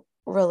social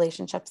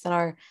relationships and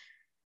our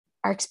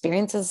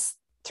experiences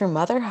through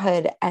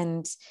motherhood.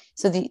 And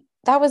so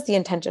that was the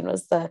intention,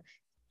 was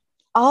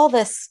all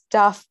this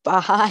stuff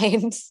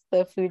behind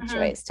the food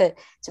choice, to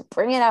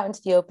bring it out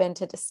into the open,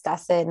 to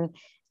discuss it,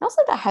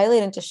 also to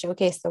highlight and to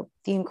showcase the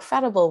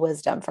incredible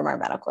wisdom from our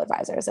medical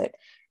advisors. It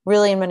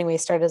really in many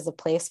ways started as a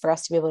place for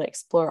us to be able to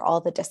explore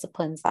all the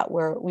disciplines that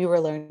we were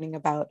learning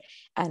about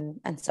and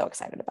so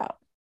excited about.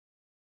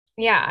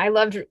 Yeah, I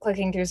loved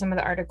clicking through some of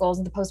the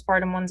articles. The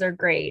postpartum ones are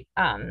great.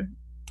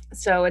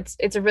 So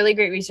it's a really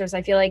great resource.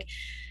 I feel like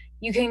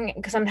you can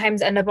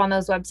sometimes end up on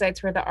those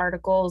websites where the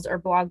articles or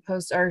blog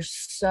posts are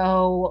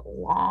so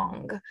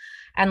long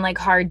and like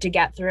hard to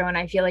get through. And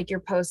I feel like your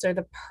posts are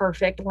the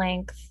perfect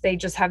length. They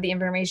just have the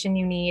information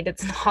you need.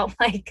 It's not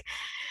like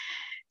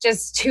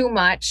just too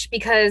much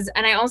because,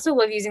 and I also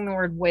love using the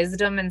word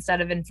wisdom instead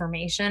of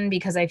information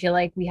because I feel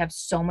like we have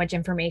so much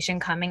information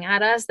coming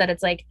at us that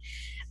it's like,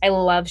 I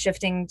love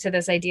shifting to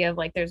this idea of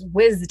like there's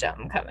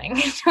wisdom coming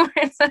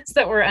towards us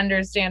that we're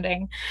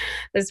understanding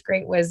this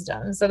great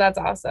wisdom. So that's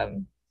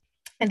awesome.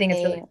 I think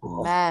it's really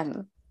cool.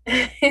 Amen.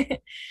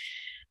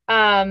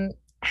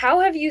 How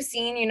have you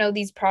seen,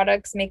 these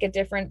products make a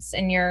difference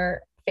in your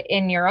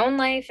own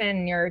life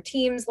and your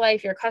team's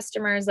life, your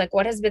customers? Like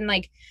what has been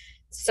like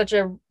such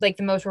a like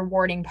the most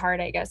rewarding part,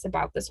 I guess,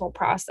 about this whole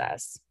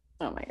process?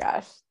 Oh my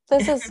gosh.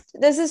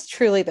 This is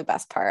truly the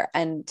best part.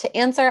 And to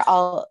answer,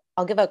 I'll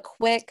give a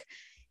quick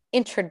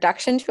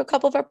introduction to a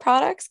couple of our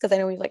products because I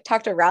know we've like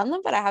talked around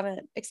them, but I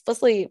haven't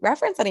explicitly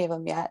referenced any of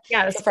them yet.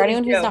 Yeah, so for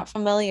anyone who's not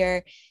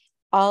familiar,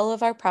 all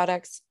of our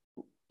products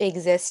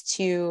exist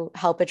to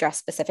help address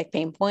specific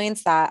pain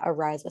points that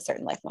arise with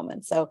certain life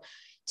moments. So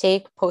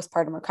take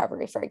postpartum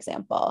recovery, for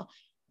example.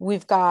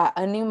 We've got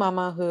a new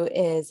mama who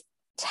is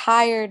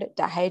tired,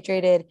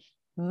 dehydrated,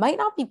 might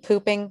not be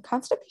pooping.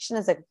 Constipation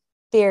is a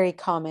very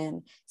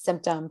common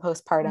symptom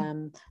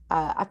postpartum.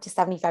 Up to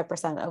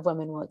 75% of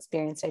women will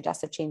experience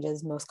digestive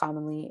changes, most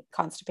commonly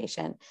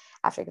constipation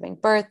after giving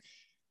birth.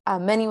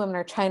 Many women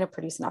are trying to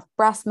produce enough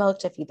breast milk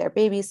to feed their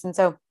babies. And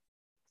so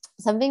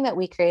something that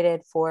we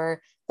created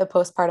for the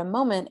postpartum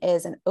moment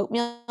is an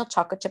oatmeal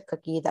chocolate chip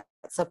cookie that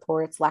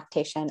supports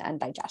lactation and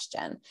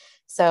digestion.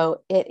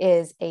 So it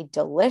is a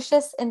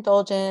delicious,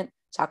 indulgent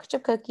chocolate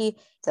chip cookie. It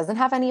doesn't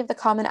have any of the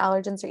common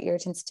allergens or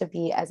irritants to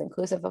be as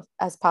inclusive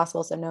as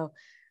possible. So no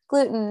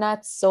gluten,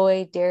 nuts,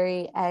 soy,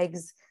 dairy,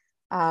 eggs,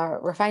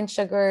 refined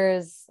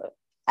sugars,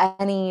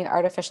 any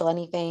artificial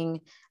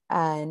anything,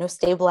 no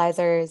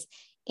stabilizers.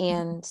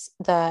 And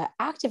the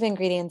active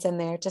ingredients in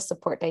there to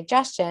support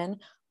digestion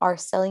are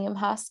psyllium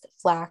husk,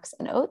 flax,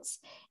 and oats.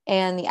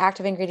 And the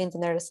active ingredients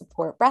in there to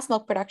support breast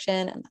milk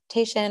production and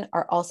lactation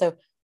are also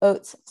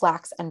oats,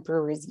 flax, and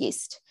brewer's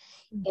yeast.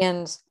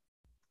 And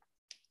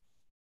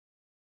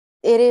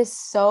it is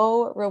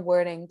so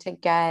rewarding to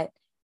get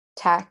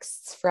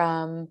texts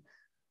from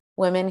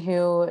women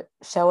who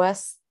show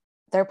us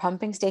their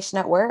pumping station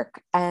at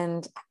work,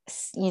 and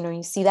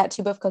you see that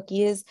tube of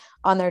cookies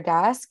on their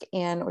desk,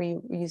 and or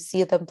you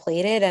see them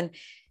plated, and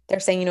they're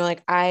saying,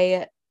 like,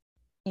 I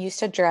used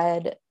to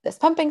dread this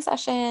pumping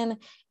session,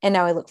 and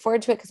now I look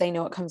forward to it because I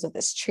know it comes with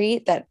this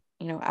treat that,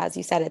 as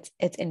you said,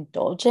 it's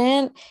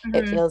indulgent. Mm-hmm.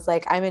 It feels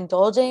like I'm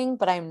indulging,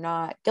 but I'm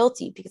not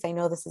guilty because I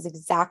know this is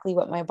exactly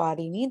what my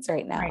body needs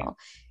right now.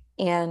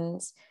 Right.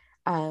 And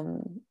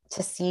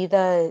to see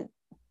the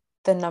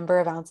number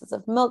of ounces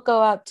of milk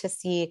go up, to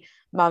see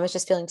mom is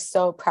just feeling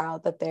so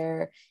proud that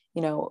they're,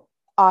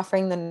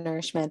 offering the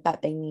nourishment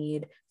that they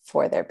need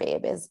for their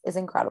babe is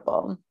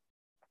incredible.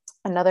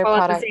 Another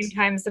product, at the same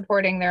time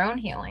supporting their own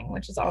healing,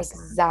 which is awesome.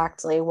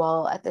 Exactly.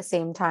 While at the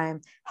same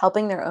time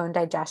helping their own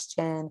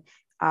digestion,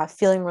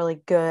 feeling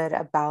really good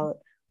about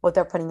what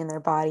they're putting in their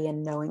body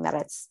and knowing that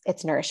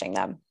it's nourishing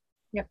them.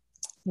 Yep.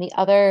 The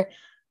other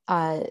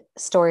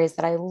stories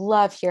that I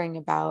love hearing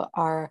about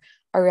are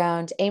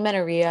around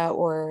amenorrhea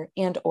or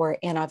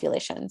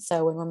anovulation.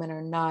 So when women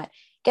are not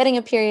getting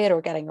a period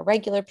or getting a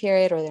regular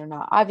period, or they're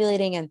not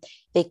ovulating, and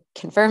they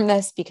confirm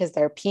this because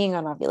they're peeing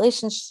on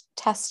ovulation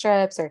test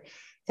strips, or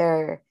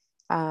they're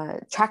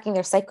tracking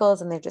their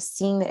cycles and they're just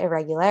seeing the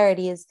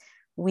irregularities,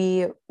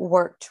 we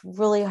worked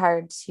really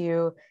hard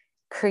to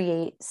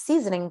create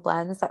seasoning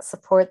blends that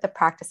support the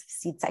practice of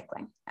seed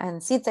cycling.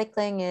 And seed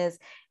cycling is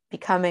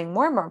becoming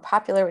more and more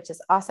popular, which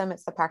is awesome.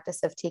 It's the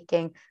practice of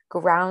taking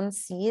ground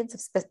seeds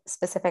of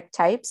specific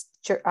types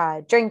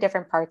during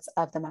different parts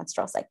of the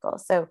menstrual cycle.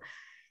 So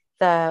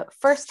the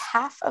first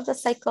half of the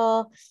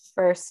cycle,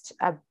 first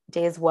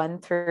days 1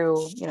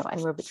 through,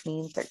 anywhere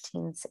between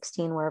 13,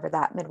 16, wherever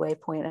that midway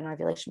point and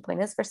ovulation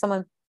point is for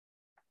someone,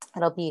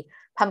 it'll be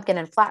pumpkin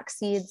and flax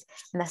seeds.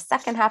 In the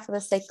second half of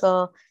the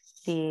cycle,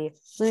 the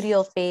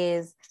luteal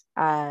phase,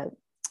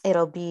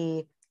 it'll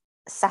be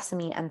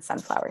sesame and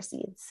sunflower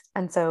seeds.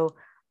 And so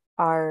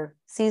our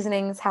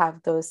seasonings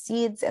have those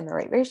seeds in the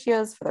right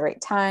ratios for the right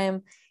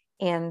time.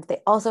 And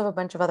they also have a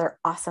bunch of other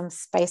awesome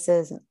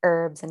spices and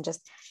herbs, and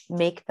just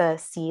make the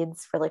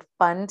seeds really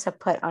fun to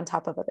put on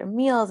top of other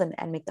meals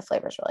and make the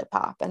flavors really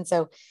pop. And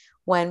so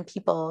when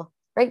people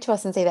write to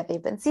us and say that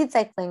they've been seed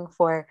cycling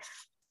for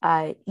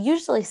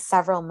usually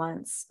several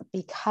months,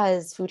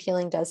 because food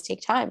healing does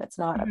take time. It's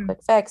not a quick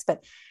fix,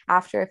 but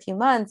after a few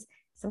months,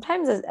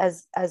 sometimes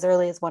as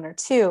early as 1 or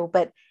 2,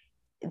 but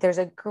there's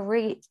a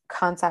great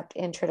concept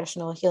in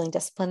traditional healing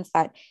disciplines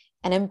that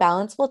an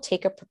imbalance will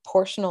take a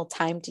proportional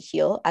time to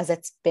heal as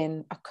it's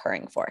been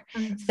occurring for.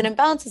 If an Mhm.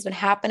 imbalance has been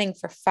happening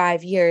for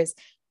 5 years,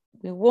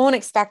 we won't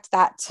expect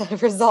that to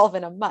resolve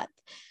in a month.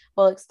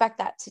 We'll expect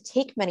that to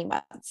take many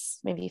months,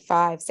 maybe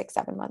 5, 6,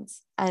 7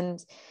 months.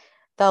 And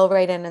they'll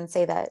write in and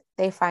say that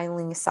they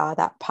finally saw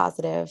that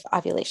positive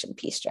ovulation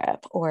P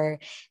strip, or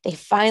they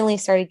finally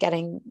started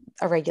getting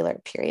a regular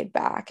period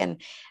back.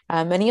 And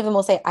many of them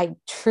will say, I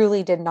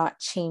truly did not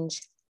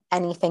change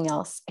anything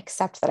else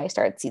except that I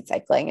started seed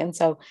cycling. And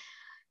so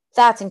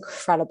that's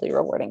incredibly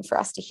rewarding for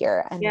us to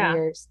hear. And we Yeah.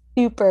 are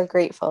super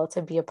grateful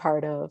to be a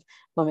part of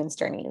women's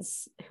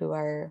journeys who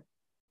are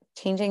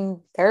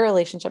changing their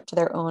relationship to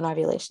their own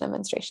ovulation and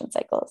menstruation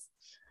cycles.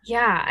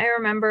 Yeah, I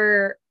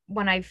remember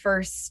when I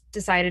first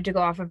decided to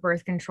go off of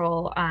birth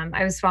control,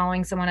 I was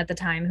following someone at the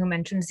time who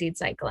mentioned seed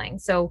cycling.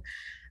 So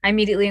I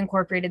immediately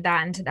incorporated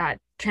that into that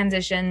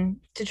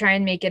transition to try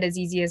and make it as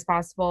easy as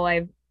possible.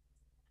 I've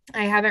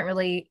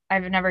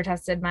never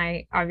tested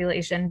my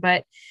ovulation,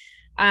 but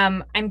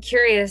I'm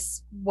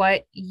curious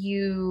what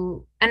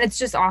you, and it's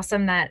just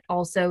awesome that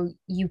also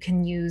you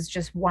can use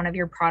just one of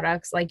your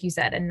products, like you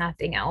said, and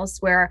nothing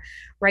else. Where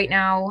right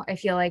now I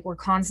feel like we're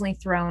constantly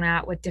thrown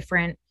at with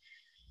different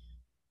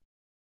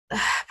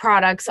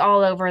products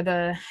all over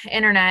the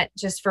internet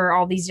just for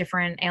all these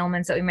different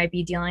ailments that we might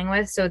be dealing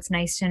with. So it's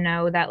nice to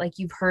know that like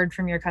you've heard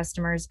from your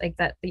customers like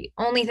that the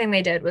only thing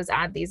they did was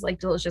add these like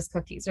delicious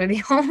cookies, or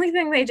the only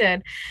thing they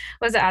did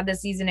was add the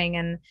seasoning,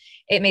 and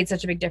it made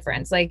such a big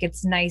difference. Like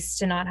it's nice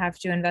to not have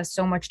to invest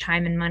so much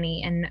time and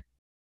money in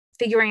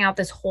figuring out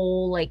this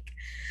whole like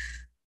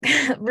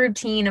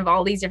routine of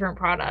all these different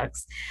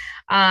products.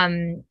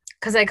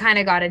 Because I kind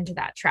of got into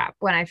that trap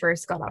when I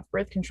first got off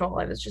birth control.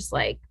 I was just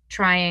like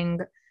trying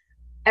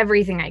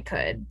everything I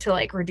could to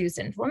like reduce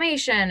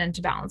inflammation and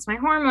to balance my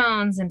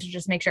hormones and to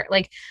just make sure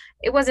like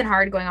it wasn't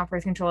hard going off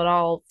birth control at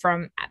all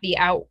from the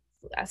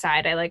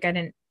outside. I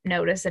didn't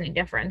notice any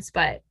difference.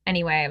 But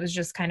anyway, it was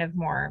just kind of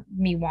more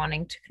me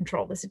wanting to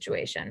control the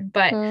situation.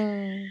 But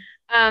Mm.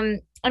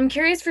 I'm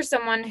curious for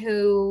someone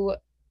who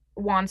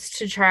wants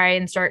to try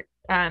and start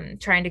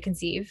trying to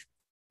conceive,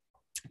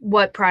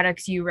 what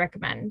products you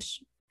recommend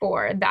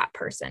for that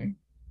person.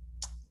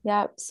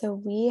 Yep. So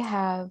we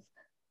have,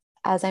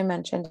 as I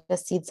mentioned, a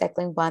seed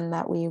cycling blend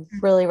that we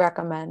really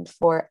recommend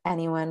for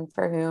anyone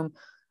for whom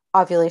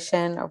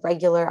ovulation, a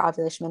regular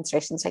ovulation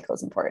menstruation cycle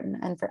is important.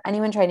 And for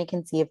anyone trying to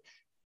conceive,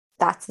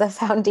 that's the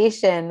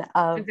foundation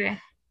of, Okay.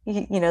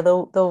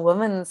 the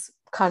woman's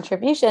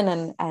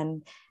contribution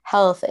and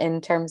health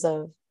in terms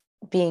of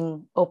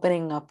being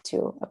opening up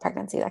to a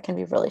pregnancy. That can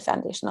be really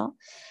foundational.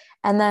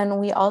 And then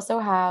we also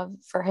have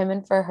for him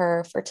and for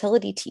her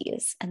fertility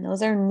teas, and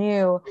those are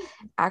new.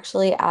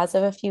 Actually, as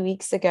of a few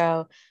weeks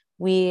ago,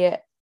 we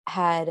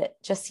had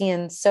just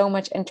seen so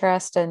much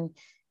interest and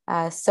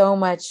so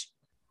much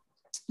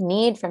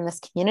need from this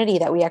community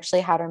that we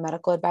actually had our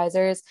medical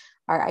advisors,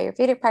 our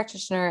Ayurvedic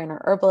practitioner, and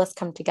our herbalist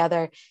come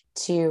together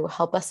to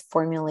help us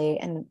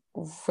formulate a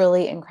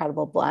really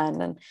incredible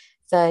blend. And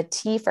the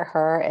tea for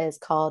her is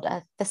called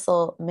a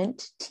thistle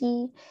mint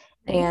tea,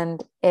 Nice.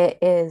 and it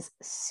is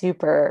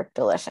super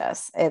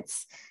delicious.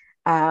 It's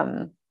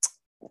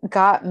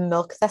got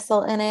milk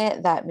thistle in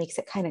it that makes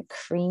it kind of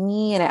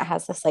creamy, and it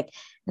has this like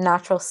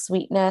natural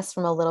sweetness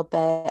from a little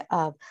bit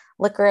of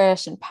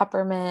licorice and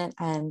peppermint,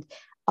 and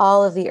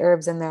all of the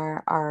herbs in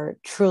there are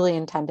truly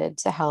intended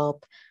to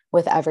help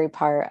with every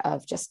part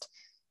of just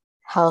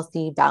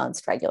healthy,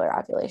 balanced, regular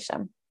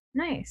ovulation.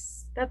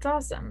 Nice. That's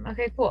awesome.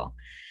 Okay, cool.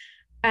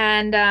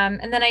 And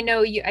then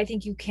I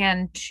think you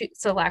can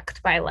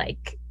select by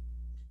like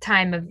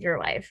time of your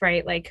life,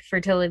 right? Like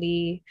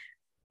fertility,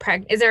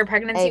 is there a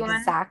pregnancy one?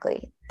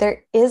 Exactly.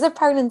 There is a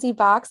pregnancy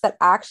box that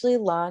actually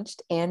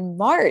launched in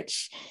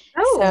March.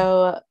 Oh,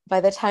 So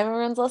by the time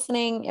everyone's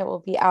listening, it will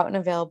be out and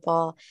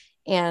available.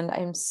 And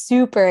I'm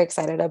super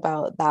excited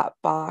about that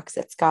box.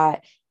 It's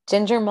got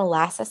ginger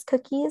molasses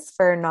cookies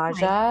for my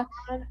nausea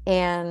God.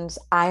 and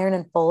iron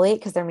and folate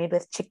because they're made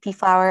with chickpea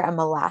flour and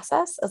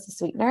molasses as a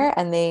sweetener.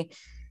 And they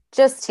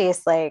just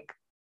taste like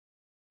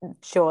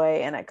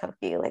joy in a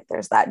cookie. Like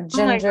there's that Oh my God,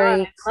 gingery I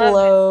love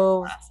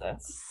clove,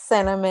 molasses.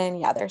 cinnamon.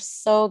 Yeah, they're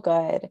so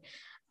good.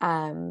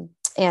 And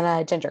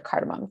a ginger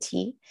cardamom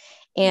tea.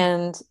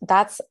 And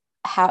that's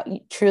how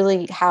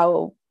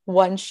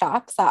one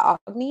shops at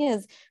Ogni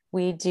is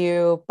we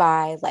do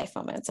by life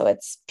moment. So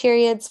it's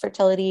periods,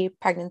 fertility,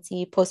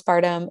 pregnancy,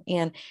 postpartum,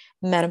 and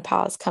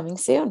menopause coming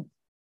soon.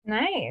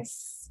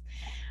 Nice.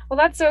 Well,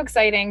 that's so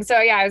exciting. So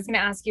yeah, I was going to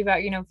ask you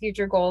about,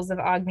 future goals of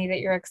Agni that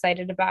you're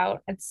excited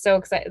about. It's so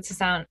excited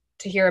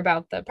to hear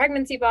about the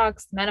pregnancy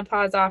box,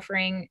 menopause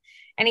offering,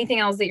 anything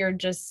else that you're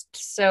just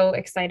so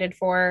excited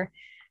for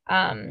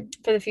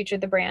the future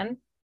of the brand.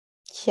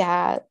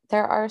 Yeah,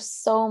 there are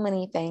so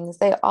many things.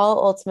 They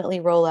all ultimately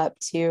roll up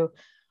to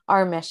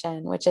our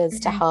mission, which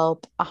is to Mhm.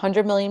 help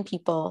 100 million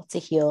people to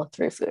heal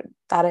through food.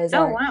 That is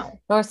Oh, our wow.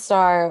 North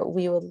Star.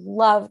 We would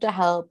love to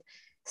help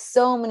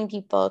so many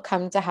people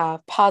come to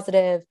have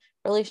positive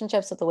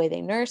relationships with the way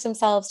they nourish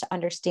themselves, to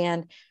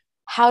understand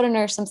how to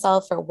nourish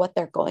themselves for what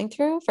they're going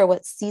through, for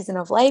what season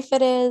of life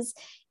it is.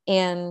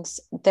 And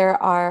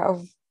there are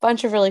a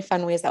bunch of really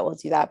fun ways that we'll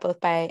do that, both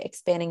by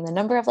expanding the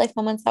number of life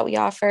moments that we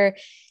offer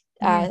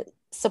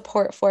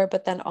support for,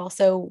 but then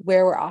also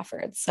where we're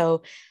offered.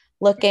 So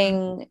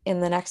looking in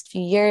the next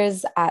few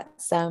years at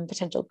some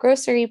potential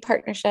grocery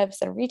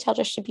partnerships and retail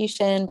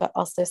distribution, but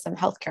also some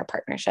healthcare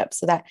partnerships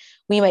so that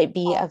we might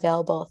be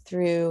available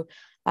through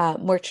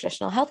more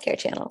traditional healthcare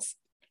channels.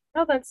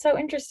 Oh, that's so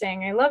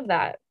interesting. I love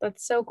that.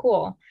 That's so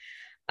cool.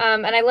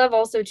 And I love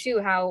also too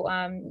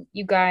how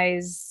you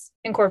guys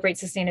incorporate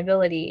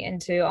sustainability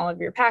into all of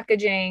your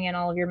packaging and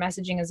all of your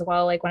messaging as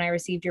well. Like when I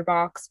received your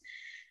box,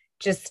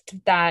 just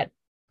that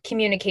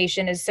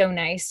communication is so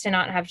nice to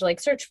not have to like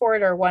search for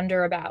it or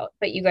wonder about,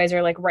 but you guys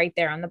are like right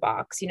there on the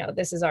box. You know,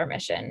 this is our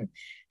mission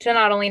to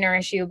not only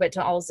nourish you, but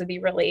to also be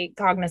really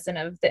cognizant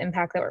of the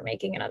impact that we're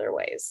making in other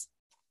ways.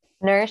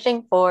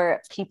 Nourishing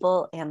for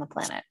people and the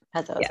planet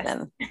has always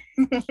been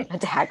a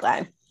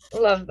tagline.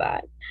 Love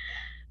that.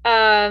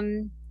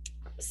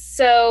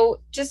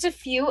 So just a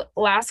few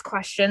last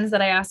questions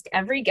that I ask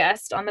every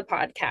guest on the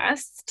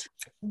podcast.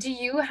 Do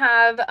you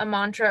have a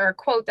mantra or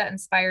quote that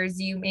inspires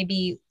you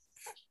maybe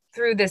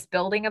through this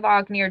building of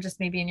Agni or just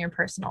maybe in your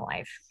personal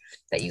life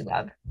that you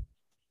love?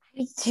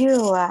 I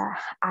do.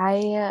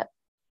 I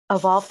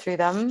evolve through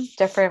them.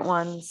 Different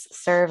ones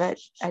serve at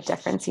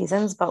different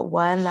seasons, but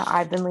one that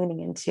I've been leaning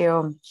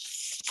into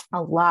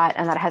a lot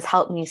and that has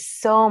helped me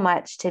so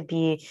much to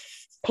be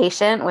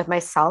patient with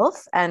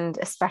myself, and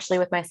especially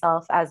with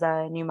myself as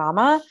a new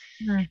mama,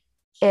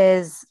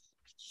 is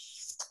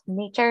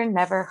nature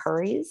never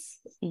hurries,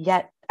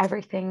 yet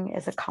everything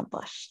is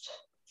accomplished.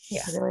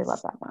 Yeah. I really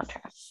love that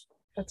mantra.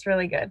 That's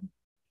really good.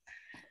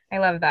 I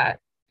love that.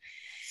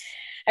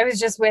 I was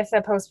just with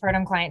a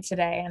postpartum client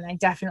today, and I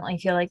definitely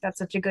feel like that's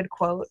such a good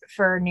quote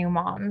for new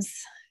moms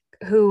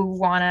who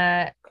want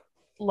to,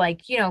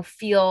 like, you know,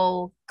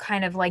 feel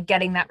kind of like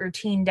getting that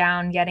routine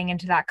down, getting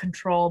into that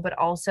control, but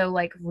also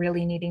like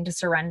really needing to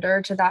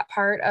surrender to that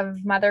part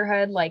of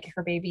motherhood. Like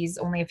her baby's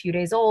only a few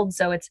days old.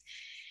 So it's,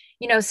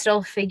 you know,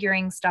 still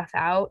figuring stuff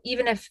out.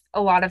 Even if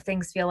a lot of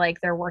things feel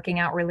like they're working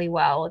out really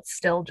well, it's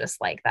still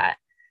just like that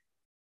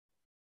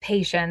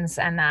patience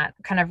and that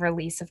kind of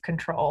release of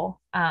control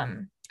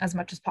as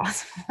much as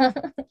possible.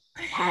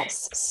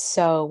 That's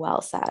so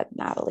well said,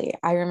 Natalie.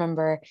 I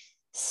remember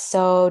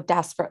so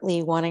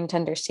desperately wanting to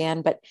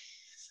understand, but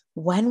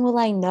when will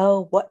I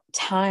know what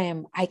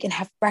time I can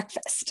have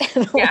breakfast?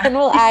 When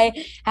will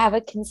I have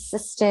a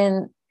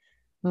consistent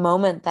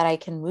moment that I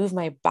can move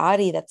my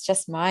body that's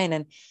just mine?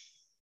 And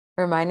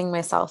reminding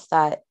myself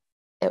that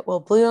it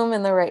will bloom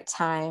in the right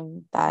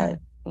time, that,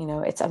 you know,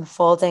 it's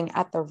unfolding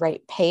at the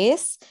right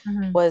pace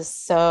was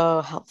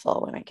so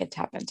helpful when I could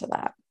tap into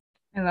that.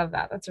 I love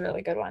that. That's a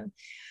really good one.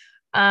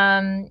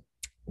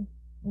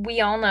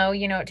 We all know,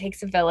 you know, it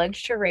takes a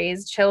village to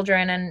raise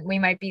children, and we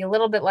might be a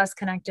little bit less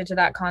connected to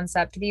that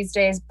concept these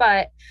days,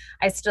 but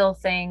I still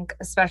think,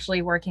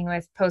 especially working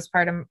with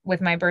postpartum, with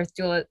my birth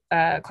doula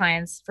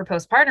clients for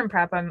postpartum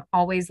prep, I'm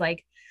always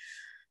like,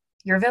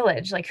 your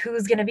village, like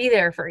who's going to be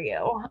there for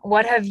you?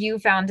 What have you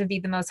found to be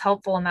the most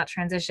helpful in that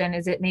transition?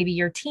 Is it maybe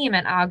your team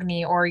at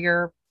Agni or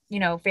your, you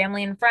know,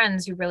 family and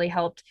friends who really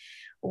helped?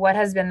 What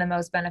has been the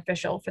most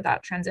beneficial for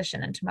that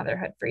transition into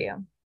motherhood for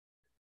you?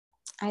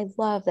 I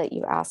love that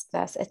you asked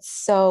this. It's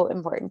so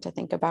important to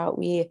think about.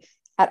 We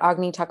at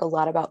Agni talk a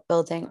lot about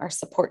building our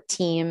support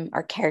team,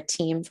 our care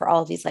team for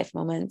all of these life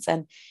moments,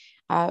 and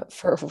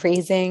for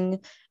raising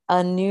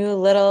a new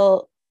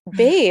little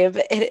babe.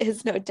 It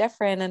is no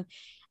different. And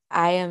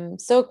I am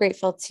so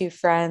grateful to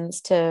friends,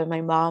 to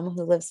my mom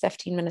who lives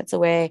 15 minutes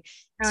away,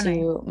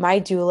 to my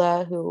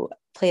doula who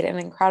played an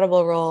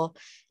incredible role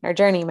in our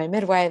journey, my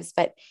midwives,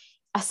 but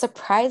a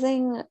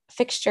surprising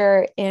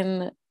fixture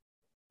in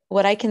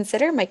what I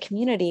consider my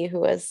community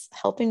who is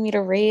helping me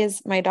to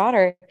raise my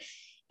daughter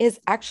is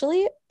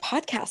actually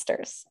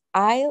podcasters.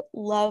 I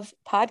love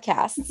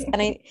podcasts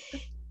and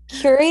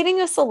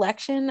curating a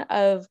selection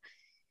of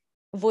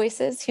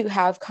voices who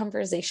have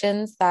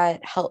conversations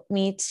that help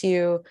me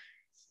to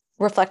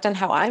reflect on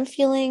how I'm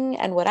feeling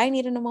and what I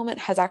need in a moment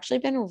has actually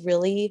been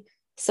really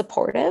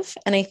supportive.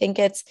 And I think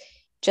it's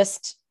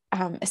just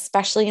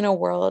especially in a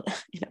world,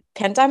 in a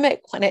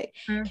pandemic, when it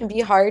can be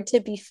hard to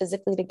be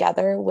physically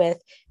together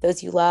with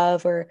those you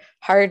love, or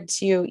hard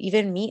to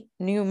even meet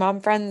new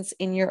mom friends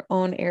in your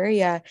own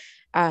area.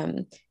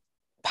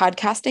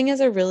 Podcasting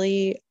is a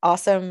really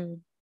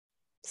awesome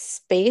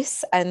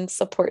space and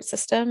support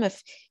system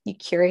if you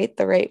curate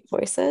the right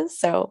voices.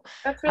 So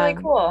that's really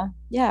cool.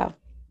 Yeah.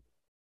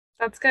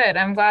 That's good.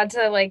 I'm glad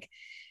to like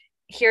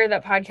hear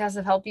that podcasts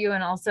have helped you,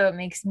 and also it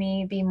makes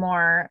me be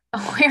more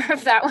aware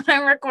of that when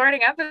I'm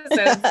recording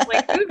episodes.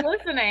 Like, who's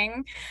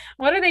listening?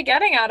 What are they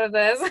getting out of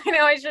this? I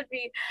know I should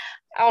be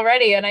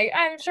already, and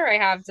I'm sure I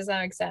have to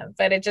some extent,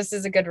 but it just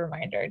is a good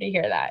reminder to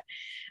hear that.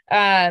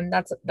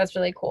 That's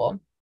really cool.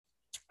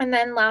 And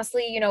then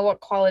lastly, you know, what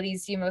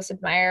qualities do you most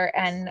admire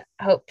and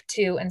hope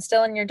to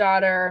instill in your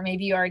daughter?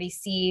 Maybe you already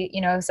see,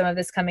 you know, some of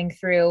this coming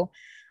through.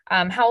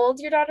 How old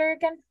is your daughter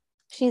again?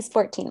 She's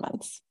 14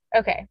 months.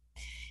 Okay.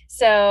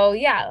 So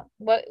yeah,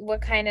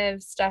 what kind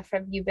of stuff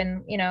have you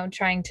been,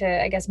 trying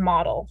to, I guess,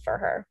 model for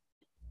her?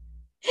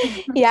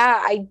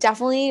 Yeah, I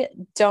definitely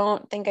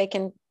don't think I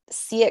can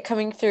see it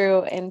coming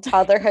through in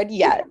toddlerhood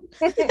yet.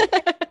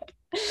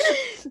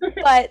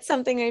 But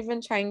something I've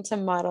been trying to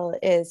model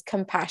is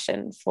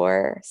compassion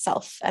for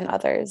self and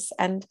others,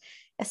 and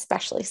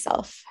especially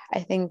self. I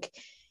think,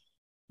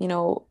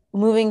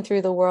 moving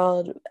through the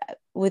world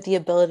with the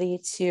ability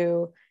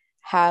to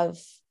have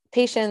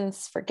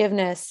patience,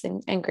 forgiveness,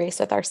 and grace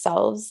with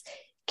ourselves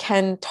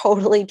can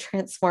totally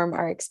transform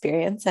our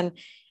experience, and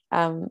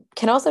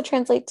can also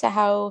translate to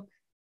how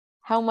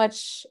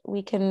much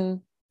we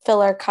can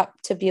fill our cup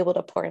to be able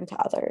to pour into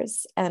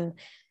others. And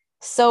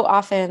so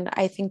often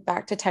I think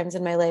back to times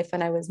in my life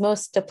when I was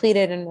most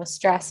depleted and most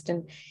stressed.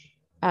 And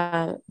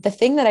the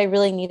thing that I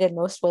really needed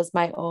most was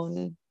my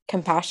own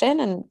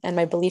compassion and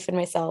my belief in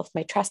myself,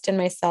 my trust in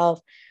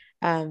myself,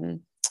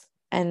 and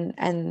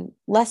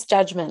less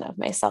judgment of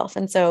myself.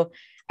 And so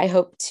I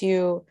hope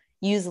to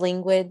use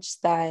language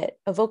that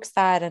evokes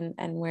that,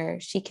 and where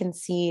she can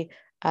see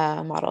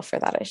a model for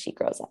that as she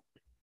grows up.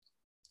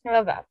 I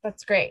love that.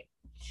 That's great.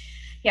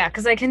 Yeah,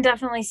 because I can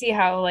definitely see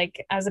how,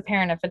 like, as a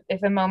parent,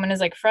 if a moment is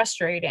like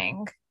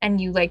frustrating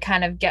and you like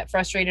kind of get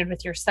frustrated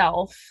with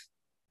yourself,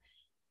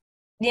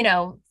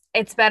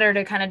 it's better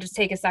to kind of just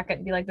take a second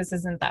and be like, this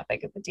isn't that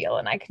big of a deal,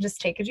 and I can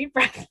just take a deep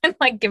breath and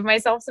like give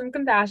myself some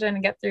compassion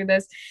and get through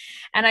this.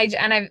 And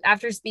I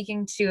after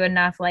speaking to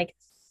enough like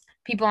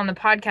people on the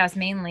podcast,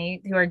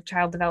 mainly who are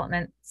child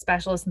development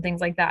specialists and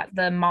things like that,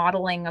 the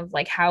modeling of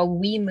like how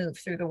we move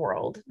through the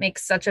world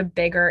makes such a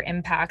bigger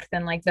impact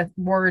than like the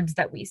words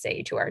that we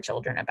say to our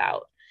children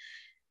about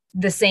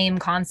the same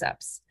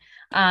concepts,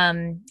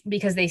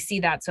 because they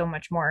see that so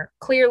much more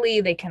clearly.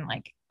 They can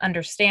like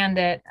understand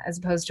it, as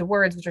opposed to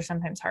words, which are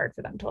sometimes hard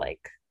for them to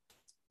like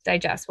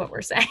digest what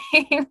we're saying.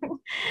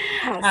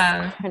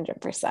 Yes,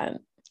 100%.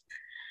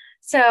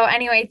 So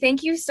anyway,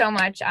 thank you so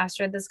much,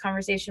 Astrid. This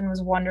conversation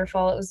was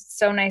wonderful. It was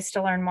so nice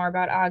to learn more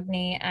about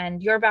Agni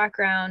and your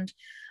background.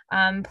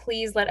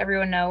 Please let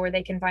everyone know where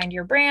they can find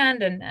your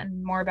brand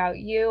and more about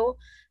you.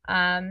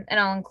 And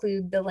I'll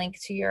include the link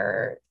to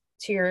your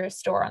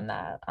store on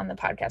the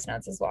podcast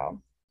notes as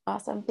well.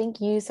 Awesome.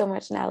 Thank you so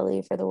much,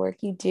 Natalie, for the work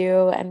you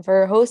do and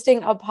for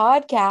hosting a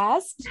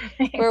podcast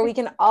where we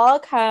can all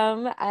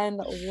come and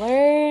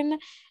learn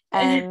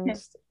and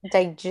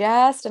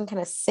digest and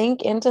kind of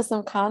sink into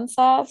some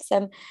concepts.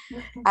 And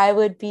I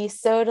would be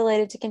so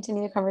delighted to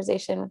continue the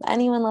conversation with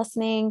anyone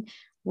listening.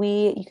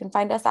 You can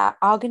find us at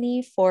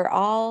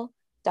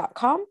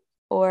agniforall.com,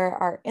 or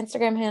our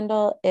Instagram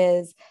handle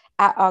is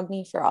at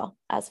agniforall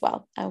as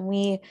well. And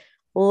we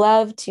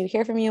love to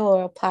hear from you.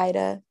 We'll reply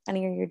to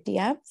any of your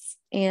DMs,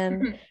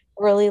 and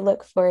really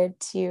look forward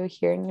to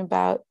hearing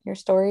about your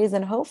stories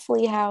and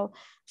hopefully how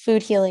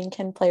food healing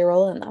can play a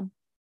role in them.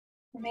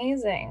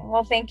 Amazing.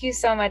 Well, thank you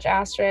so much,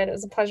 Astrid. It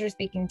was a pleasure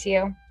speaking to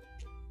you.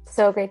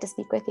 So great to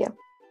speak with you.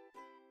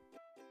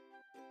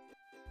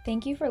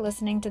 Thank you for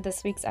listening to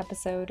this week's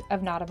episode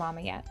of Not a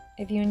Mama Yet.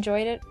 If you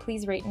enjoyed it,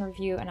 please rate and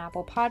review on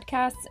Apple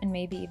Podcasts and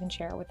maybe even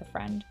share it with a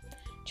friend.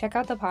 Check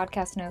out the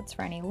podcast notes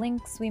for any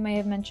links we may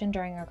have mentioned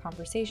during our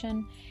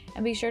conversation,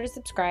 and be sure to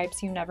subscribe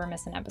so you never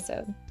miss an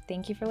episode.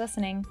 Thank you for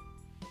listening.